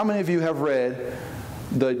 How many of you have read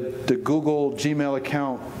the Google Gmail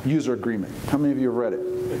account user agreement? How many of you have read it?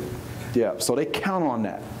 Yeah, so they count on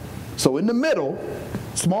that. So in the middle,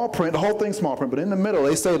 small print, the whole thing's small print, but in the middle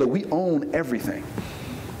they say that we own everything.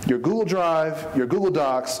 Your Google Drive, your Google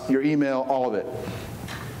Docs, your email, all of it.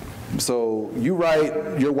 So you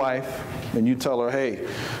write your wife and you tell her, hey,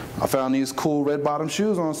 I found these cool red bottom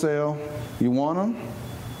shoes on sale. You want them?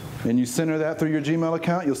 And you send her that through your Gmail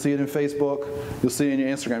account. You'll see it in Facebook. You'll see it in your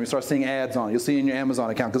Instagram. You start seeing ads on it. You'll see it in your Amazon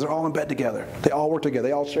account because they're all in bed together. They all work together.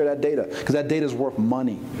 They all share that data because that data is worth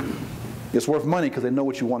money. It's worth money because they know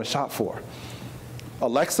what you want to shop for.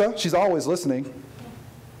 Alexa, she's always listening.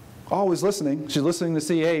 Always listening. She's listening to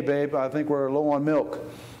see, hey, babe, I think we're low on milk.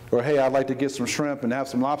 Or, hey, I'd like to get some shrimp and have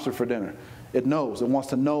some lobster for dinner. It knows. It wants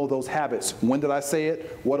to know those habits. When did I say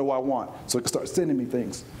it? What do I want? So it can start sending me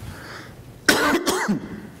things.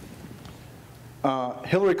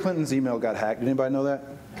 Hillary Clinton's email got hacked. Did anybody know that?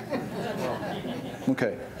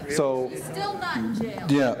 Okay. So Still not in jail.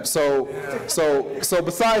 yeah. So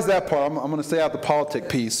besides that part, I'm going to stay out the politic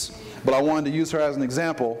piece, but I wanted to use her as an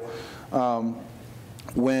example.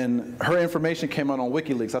 When her information came out on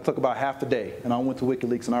WikiLeaks, I took about half the day, and I went to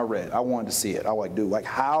WikiLeaks and I read. I wanted to see it. I was like, dude, like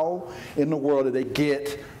how in the world did they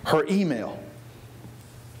get her email?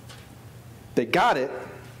 They got it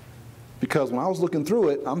because when I was looking through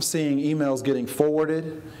it, I'm seeing emails getting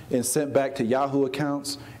forwarded and sent back to Yahoo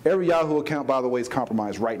accounts. Every Yahoo account, by the way, is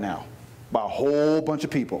compromised right now by a whole bunch of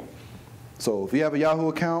people. So if you have a Yahoo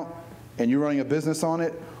account and you're running a business on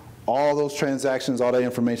it, all those transactions, all that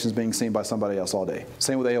information is being seen by somebody else all day.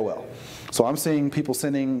 Same with AOL. So I'm seeing people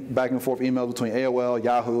sending back and forth emails between AOL,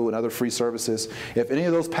 Yahoo, and other free services. If any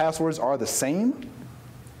of those passwords are the same,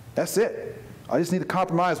 that's it. I just need to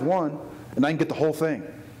compromise one, and I can get the whole thing.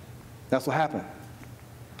 That's what happened.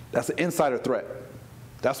 That's an insider threat.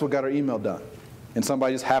 That's what got her email done. And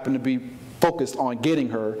somebody just happened to be focused on getting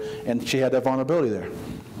her, and she had that vulnerability there.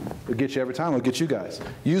 It'll get you every time. It'll get you guys.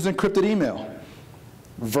 Use encrypted email.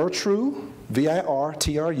 Virtru,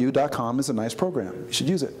 virtru.com is a nice program. You should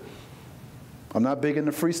use it. I'm not big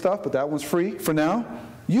into free stuff, but that one's free for now.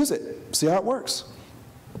 Use it. See how it works.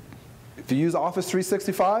 If you use Office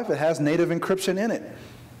 365, it has native encryption in it.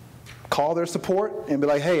 Call their support and be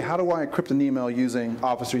like, hey, how do I encrypt an email using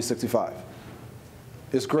Office 365?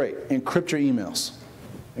 It's great. Encrypt your emails.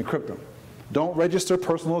 Encrypt them. Don't register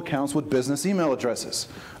personal accounts with business email addresses.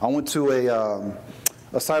 I went to a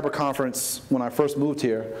cyber conference when I first moved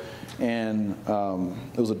here, and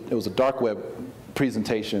it was a dark web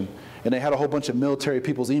presentation, and they had a whole bunch of military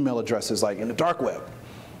people's email addresses like in the dark web.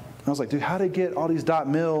 I was like, dude, how do they get all these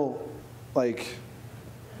 .mil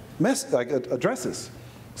addresses?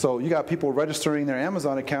 So you got people registering their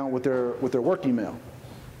Amazon account with their work email,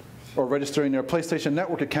 or registering their PlayStation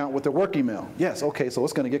Network account with their work email. Yes, okay, so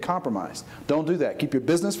it's going to get compromised. Don't do that. Keep your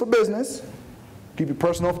business for business. Keep your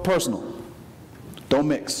personal for personal. Don't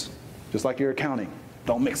mix. Just like your accounting.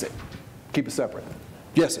 Don't mix it. Keep it separate.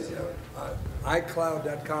 Yes, sir.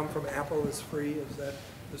 iCloud.com from Apple is free. Is that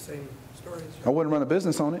the same story? I wouldn't run a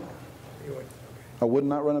business on it. You would? Okay. I would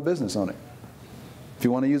not run a business on it. If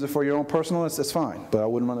you want to use it for your own personal, it's fine, but I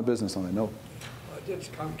wouldn't run a business on it, no. I did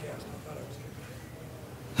Comcast. I thought I was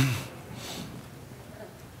good.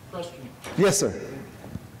 Question. Yes, sir.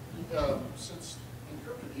 Since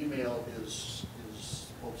encrypted email is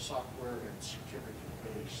both software and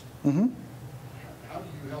certificate-based, how do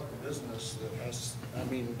you help a business that has, I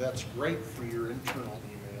mean, that's great for your internal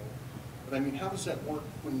email, but I mean, how does that work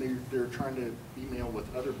when they're trying to email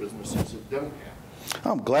with other businesses that don't have it?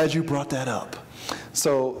 I'm glad you brought that up.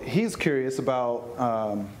 So he's curious about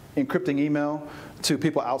encrypting email to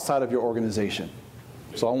people outside of your organization.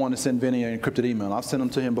 So I want to send Vinny an encrypted email. I've sent them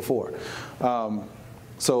to him before.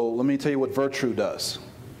 So let me tell you what Virtue does.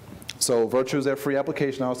 So Virtue is that free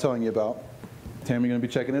application I was telling you about. Tam, you're going to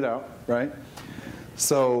be checking it out, right?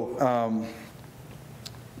 So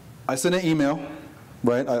I send an email,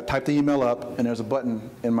 right? I type the email up, and there's a button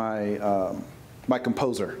in my, my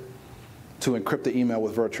composer to encrypt the email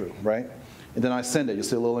with Virtue, right? And then I send it. You'll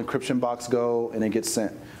see a little encryption box go, and it gets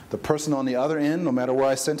sent. The person on the other end, no matter where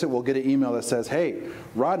I sent it, will get an email that says, hey,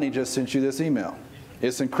 Rodney just sent you this email.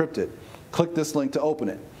 It's encrypted. Click this link to open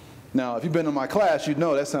it. Now, if you've been in my class, you'd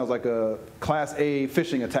know that sounds like a Class A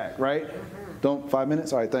phishing attack, right? Don't, 5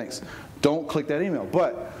 minutes? All right, thanks. Don't click that email.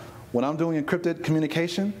 But when I'm doing encrypted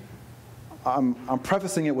communication, I'm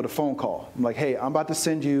prefacing it with a phone call. I'm like, hey, I'm about to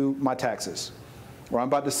send you my taxes. Or I'm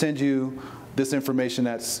about to send you this information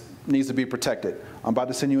that needs to be protected. I'm about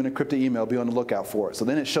to send you an encrypted email. Be on the lookout for it. So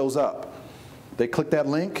then it shows up. They click that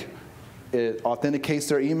link. It authenticates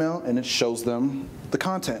their email, and it shows them the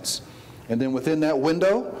contents. And then within that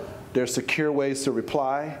window, there's secure ways to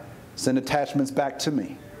reply, send attachments back to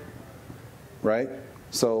me. Right?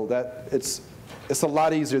 So that it's a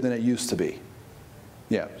lot easier than it used to be.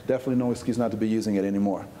 Yeah, definitely no excuse not to be using it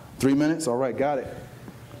anymore. 3 minutes? All right, got it.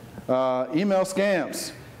 Email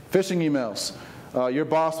scams, phishing emails. Your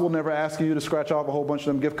boss will never ask you to scratch off a whole bunch of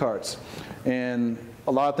them gift cards. And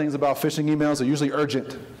a lot of things about phishing emails are usually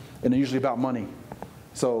urgent, and they're usually about money.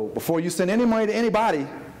 So before you send any money to anybody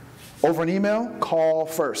over an email, call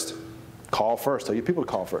first. Call first. Tell your people to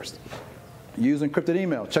call first. Use encrypted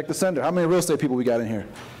email. Check the sender. How many real estate people we got in here?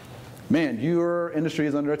 Man, your industry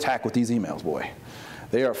is under attack with these emails, boy.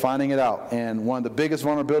 They are finding it out. And one of the biggest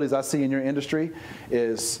vulnerabilities I see in your industry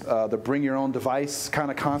is the bring your own device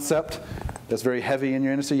kind of concept that's very heavy in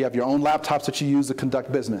your industry. You have your own laptops that you use to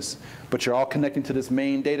conduct business, but you're all connecting to this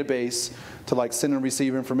main database to like send and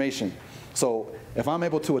receive information. So if I'm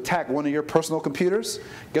able to attack one of your personal computers,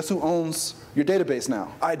 guess who owns your database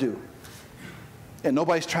now? I do. And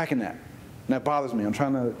nobody's tracking that. And that bothers me. I'm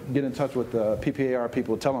trying to get in touch with the PPAR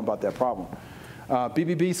people to tell them about that problem.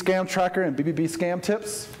 BBB Scam Tracker and BBB Scam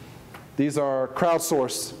Tips. These are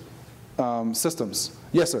crowdsourced systems.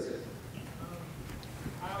 Yes, sir.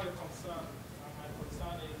 I have a concern. My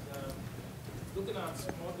concern is looking at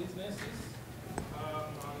small businesses.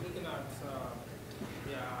 I'm looking at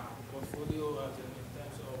their portfolio in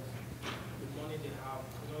terms of the money they have.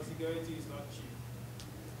 You know, security is not cheap.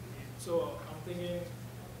 So I'm thinking,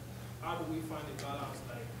 how do we find a balance,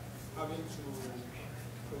 like having to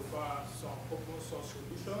provide some open source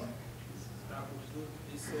solution that would do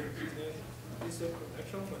this same business, this same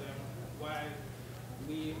protection for them, while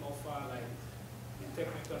we offer like the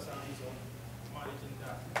technical service of managing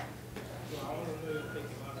that. So I want to know your take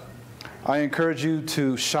about that. I encourage you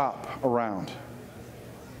to shop around,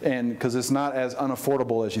 and because it's not as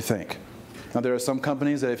unaffordable as you think. Now there are some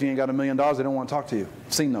companies that if you ain't got $1 million, they don't want to talk to you.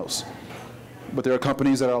 I've seen those. But there are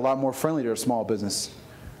companies that are a lot more friendly to a small business.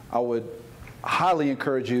 I would highly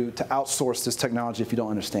encourage you to outsource this technology if you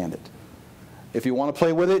don't understand it. If you want to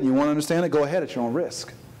play with it and you want to understand it, go ahead at your own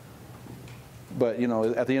risk. But you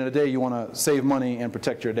know, at the end of the day, you want to save money and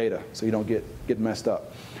protect your data so you don't get messed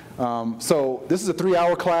up. So this is a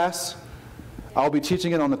 3-hour class. I'll be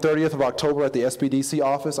teaching it on the 30th of October at the SBDC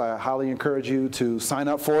office. I highly encourage you to sign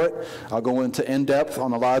up for it. I'll go into in-depth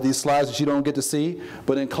on a lot of these slides that you don't get to see.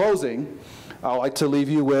 But in closing, I'd like to leave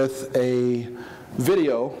you with a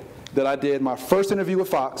video that I did my first interview with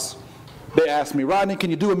Fox. They asked me, Rodney, can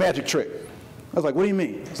you do a magic trick? I was like, what do you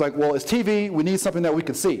mean? It's like, well, it's TV. We need something that we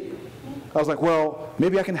can see. I was like, well,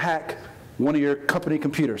 maybe I can hack one of your company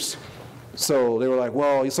computers. So they were like,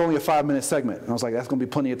 well, it's only a 5-minute segment. And I was like, that's going to be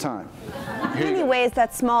plenty of time. Many ways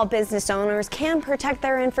that small business owners can protect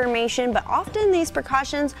their information, but often these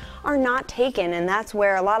precautions are not taken, and that's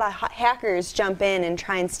where a lot of hackers jump in and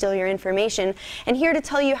try and steal your information. And here to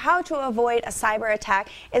tell you how to avoid a cyber attack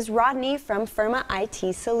is Rodney from Firma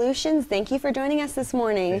IT Solutions. Thank you for joining us this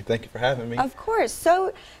morning. Hey, thank you for having me. Of course.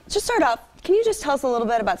 So just start off, can you just tell us a little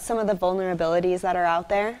bit about some of the vulnerabilities that are out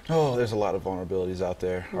there? Oh, there's a lot of vulnerabilities out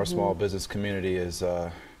there. Our small business community is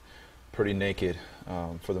pretty naked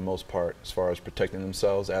for the most part as far as protecting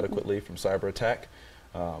themselves adequately from cyber attack.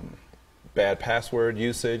 Bad password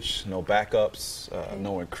usage, no backups,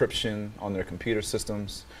 no encryption on their computer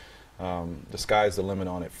systems. The sky's the limit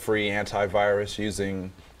on it. Free antivirus,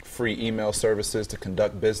 using free email services to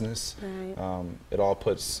conduct business. Right. It all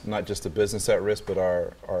puts not just the business at risk, but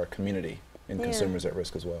our community and consumers at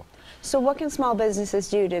risk as well. So what can small businesses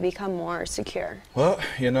do to become more secure? Well,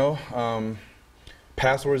 you know,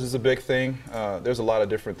 passwords is a big thing. There's a lot of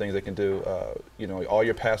different things they can do. You know, all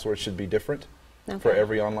your passwords should be different for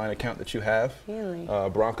every online account that you have. Really?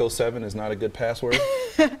 Bronco 7 is not a good password.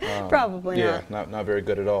 Probably not. Yeah, not very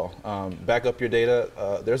good at all. Back up your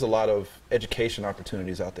data. There's a lot of education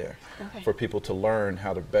opportunities out there for people to learn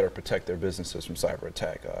how to better protect their businesses from cyber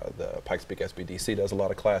attack. The Pikes Peak SBDC does a lot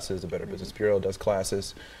of classes. The Better Business Bureau does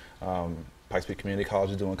classes. Pikes Peak Community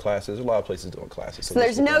College is doing classes. There's a lot of places doing classes. So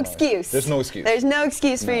there's no excuse. There's no excuse. There's no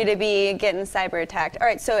excuse for you to be getting cyber attacked. All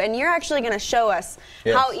right, so, and you're actually going to show us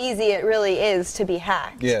how easy it really is to be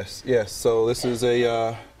hacked. Yes, yes. So this is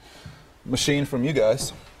a machine from you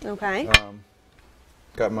guys. Okay.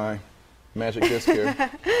 Got my magic disc here.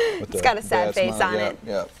 It's got a sad face on it.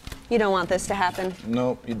 Yeah. You don't want this to happen.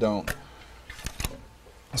 Nope, you don't.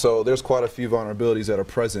 So there's quite a few vulnerabilities that are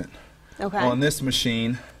present on this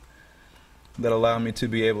machine that allow me to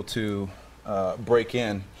be able to break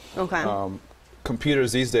in.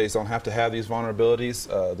 Computers these days don't have to have these vulnerabilities.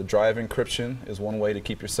 The drive encryption is one way to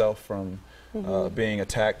keep yourself from being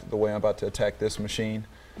attacked the way I'm about to attack this machine.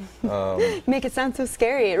 Make it sound so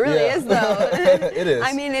scary. It really is, though. It is.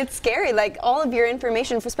 I mean, it's scary. Like, all of your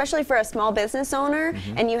information, especially for a small business owner,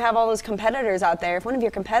 and you have all those competitors out there. If one of your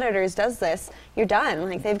competitors does this, you're done.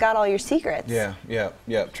 Like, they've got all your secrets. Yeah.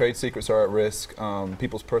 Trade secrets are at risk.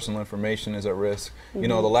 People's personal information is at risk. You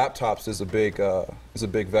know, the laptops is a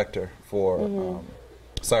big vector for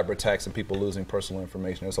cyber attacks and people losing personal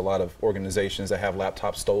information. There's a lot of organizations that have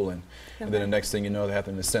laptops stolen, and then the next thing you know, they're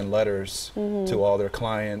having to send letters to all their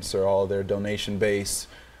clients or all their donation base,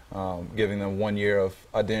 giving them 1 year of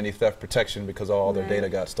identity theft protection because all their data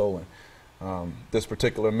got stolen. This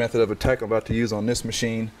particular method of attack I'm about to use on this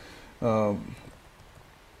machine doesn't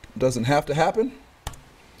have to happen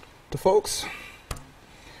to folks.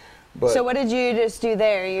 But so what did you just do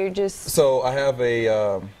there? You're just... So I have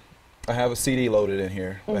a CD loaded in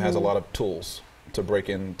here that has a lot of tools to break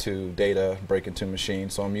into data, break into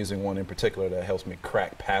machines. So I'm using one in particular that helps me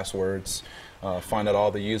crack passwords, find out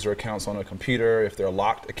all the user accounts on a computer. If they're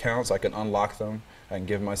locked accounts, I can unlock them. I can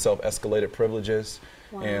give myself escalated privileges.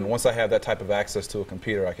 And once I have that type of access to a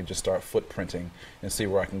computer, I can just start footprinting and see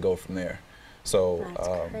where I can go from there. So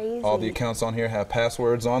all the accounts on here have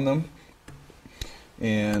passwords on them,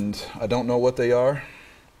 and I don't know what they are.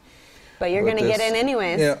 But you're going to get in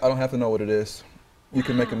anyways. Yeah, I don't have to know what it is. You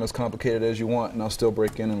can make them as complicated as you want, and I'll still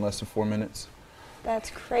break in less than 4 minutes.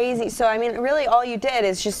 That's crazy. So, I mean, really all you did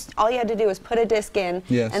is just, all you had to do was put a disk in,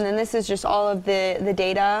 and then this is just all of the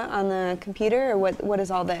data on the computer, or what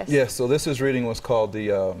is all this? Yes, so this is reading what's called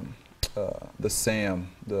the SAM,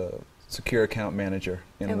 the Secure Account Manager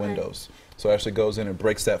in Windows. So it actually goes in and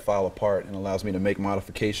breaks that file apart and allows me to make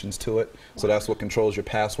modifications to it. So that's what controls your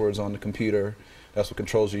passwords on the computer. That's what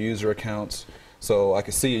controls your user accounts. So I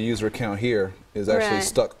can see a user account here is actually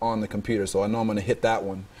stuck on the computer. So I know I'm going to hit that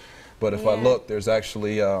one. But if I look, there's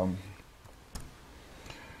actually 4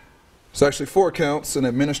 accounts, an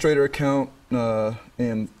administrator account,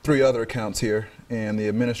 and 3 other accounts here. And the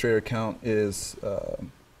administrator account is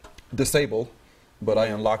disabled, but I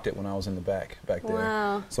unlocked it when I was in the back there.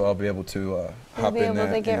 Wow. So I'll be able to hop in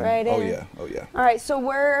there. To get right in. Oh yeah. All right, so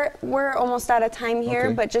we're almost out of time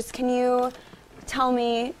here, but just can you tell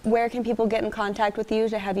me, where can people get in contact with you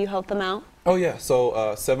to have you help them out? Oh yeah, so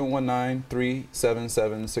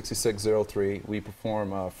 719-377-6603. We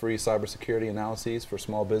perform free cybersecurity analyses for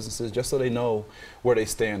small businesses just so they know where they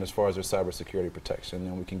stand as far as their cybersecurity protection,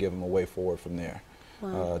 and we can give them a way forward from there.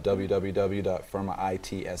 Wow.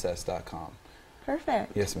 www.firmaitss.com.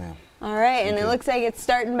 Perfect. Yes, ma'am. All right, and it looks like it's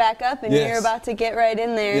starting back up, and you're about to get right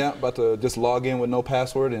in there. Yeah, about to just log in with no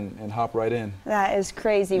password and hop right in. That is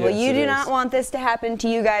crazy. Yes, well, you do is. not want this to happen to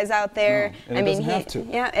you guys out there. No, and it doesn't have to.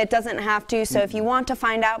 Yeah, it doesn't have to. So if you want to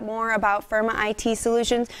find out more about Firma IT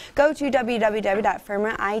Solutions, go to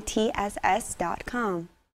www.firmaitss.com.